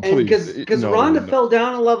 Oh no, please, because Ronda fell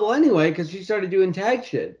down a level anyway because she started doing tag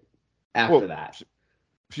shit after that.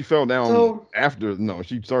 She fell down after. No,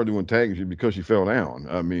 she started doing tag shit because she fell down.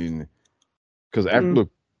 I mean, because after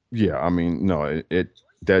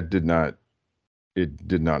that did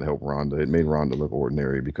not help Ronda. It made Ronda look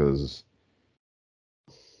ordinary because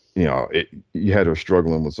you had her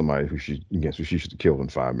struggling with somebody who she should have killed in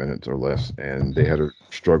 5 minutes or less, and they had her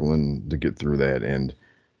struggling to get through that. And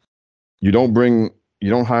you don't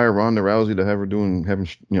hire Ronda Rousey to have her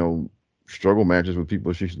having struggle matches with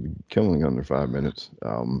people she should be killing under 5 minutes.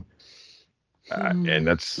 And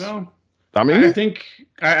that's. No, I think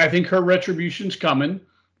her retribution's coming.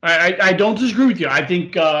 I don't disagree with you. I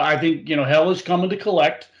think hell is coming to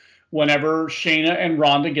collect whenever Shayna and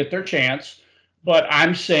Ronda get their chance. But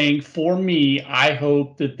I'm saying, for me, I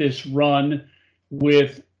hope that this run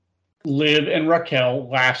with Liv and Raquel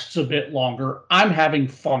lasts a bit longer. I'm having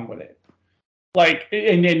fun with it.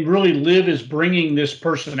 And really Liv is bringing this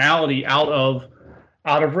personality out of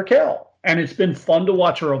Raquel. and it's been fun to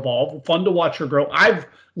watch her evolve, fun to watch her grow. I've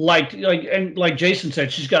liked, like Jason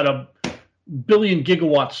said, she's got a billion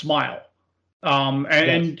gigawatt smile.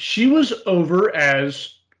 And she was over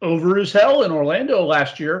as hell in Orlando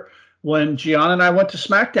last year when Gianna and I went to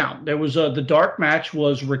SmackDown. There was the dark match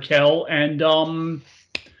was Raquel and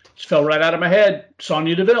just fell right out of my head,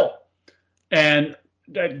 Sonya Deville. And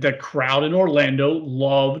the crowd in Orlando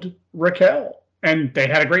loved Raquel, and they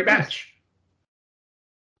had a great match.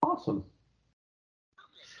 Awesome.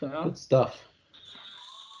 Good stuff.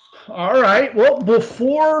 All right. Well,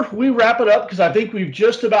 before we wrap it up, because I think we've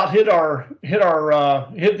just about hit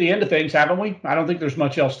the end of things, haven't we? I don't think there's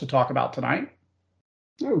much else to talk about tonight.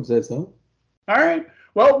 I would say so. All right.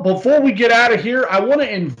 Well, before we get out of here, I want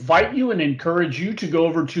to invite you and encourage you to go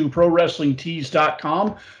over to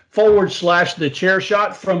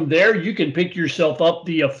ProWrestlingTees.com/thechairshot. From there, you can pick yourself up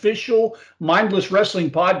the official Mindless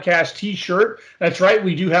Wrestling Podcast t-shirt. That's right.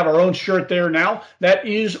 We do have our own shirt there now. That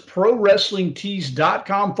is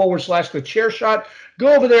ProWrestlingTees.com/thechairshot.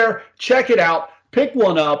 Go over there, check it out, pick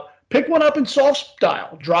one up. Pick one up in soft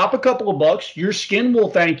style. Drop a couple of bucks. Your skin will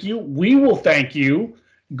thank you. We will thank you.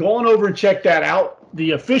 Go on over and check that out.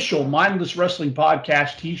 The official Mindless Wrestling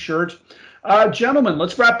Podcast t-shirt. Gentlemen,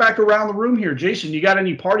 let's wrap back around the room here. Jason, you got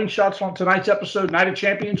any parting shots on tonight's episode, Night of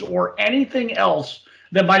Champions, or anything else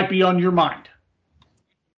that might be on your mind?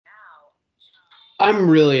 I'm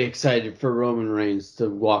really excited for Roman Reigns to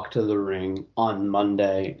walk to the ring on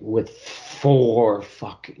Monday with 4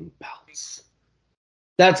 fucking belts.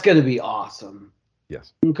 That's going to be awesome.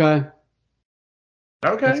 Yes. Okay.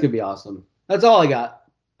 That's going to be awesome. That's all I got.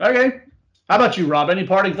 Okay. How about you, Rob? Any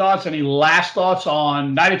parting thoughts? Any last thoughts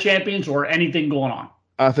on Night of Champions or anything going on?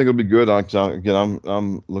 I think it'll be good. Again,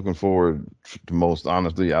 I'm looking forward to most,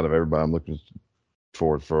 honestly, out of everybody. I'm looking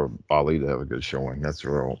forward for Ali to have a good showing. That's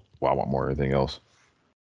real. Well, I want more than anything else.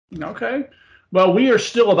 Okay. Well, we are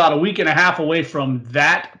still about a week and a half away from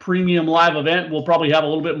that premium live event. We'll probably have a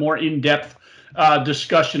little bit more in-depth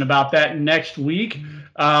discussion about that next week.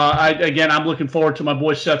 I'm looking forward to my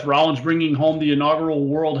boy Seth Rollins bringing home the inaugural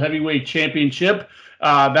World Heavyweight Championship.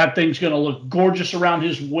 That thing's going to look gorgeous around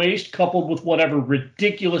his waist, coupled with whatever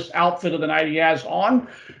ridiculous outfit of the night he has on.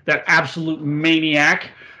 That absolute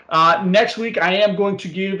maniac. Next week, I am going to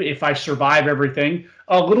give, if I survive everything,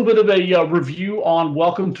 a little bit of a review on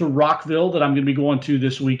Welcome to Rockville that I'm going to be going to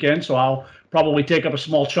this weekend. So I'll probably take up a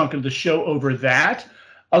small chunk of the show over that.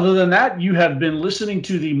 Other than that, you have been listening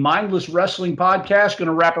to the Mindless Wrestling Podcast. Going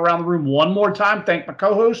to wrap around the room one more time. Thank my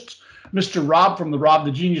co-hosts, Mr. Rob from the Rob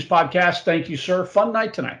the Genius Podcast. Thank you, sir. Fun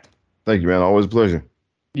night tonight. Thank you, man. Always a pleasure.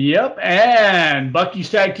 Yep. And Bucky's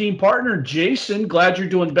tag team partner, Jason. Glad you're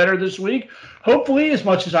doing better this week. Hopefully, as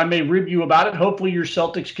much as I may rib you about it, hopefully your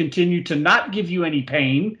Celtics continue to not give you any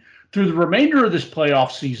pain through the remainder of this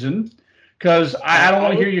playoff season, because I don't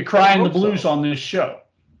want to hear you crying the blues on this show.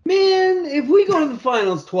 Man, if we go to the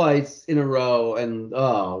finals twice in a row, and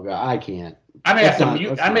oh god, I can't. I may have to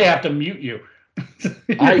mute you.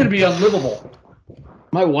 You're going to be unlivable.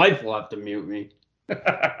 My wife will have to mute me.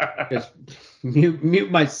 Just mute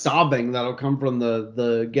my sobbing that'll come from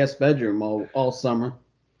the guest bedroom all summer.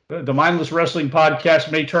 The Mindless Wrestling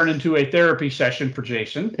Podcast may turn into a therapy session for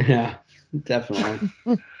Jason. Yeah, definitely.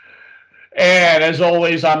 And as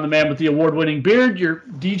always, I'm the man with the award-winning beard, your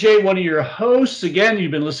DJ, one of your hosts. Again,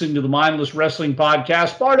 you've been listening to the Mindless Wrestling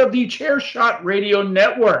Podcast, part of the Chairshot Radio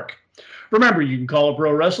Network. Remember, you can call it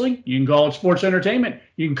pro wrestling, you can call it sports entertainment,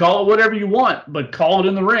 you can call it whatever you want, but call it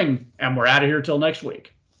in the ring, and we're out of here till next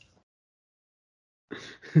week.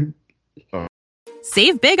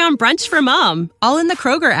 Save big on brunch for mom, all in the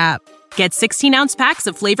Kroger app. Get 16-ounce packs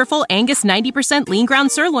of flavorful Angus 90% lean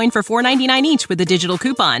ground sirloin for $4.99 each with a digital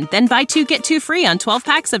coupon. Then buy 2, get 2 free on 12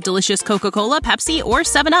 packs of delicious Coca-Cola, Pepsi, or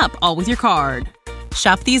 7-Up, all with your card.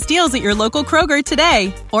 Shop these deals at your local Kroger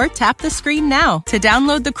today, or tap the screen now to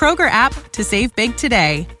download the Kroger app to save big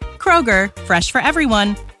today. Kroger, fresh for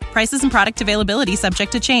everyone. Prices and product availability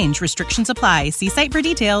subject to change. Restrictions apply. See site for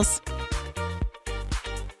details.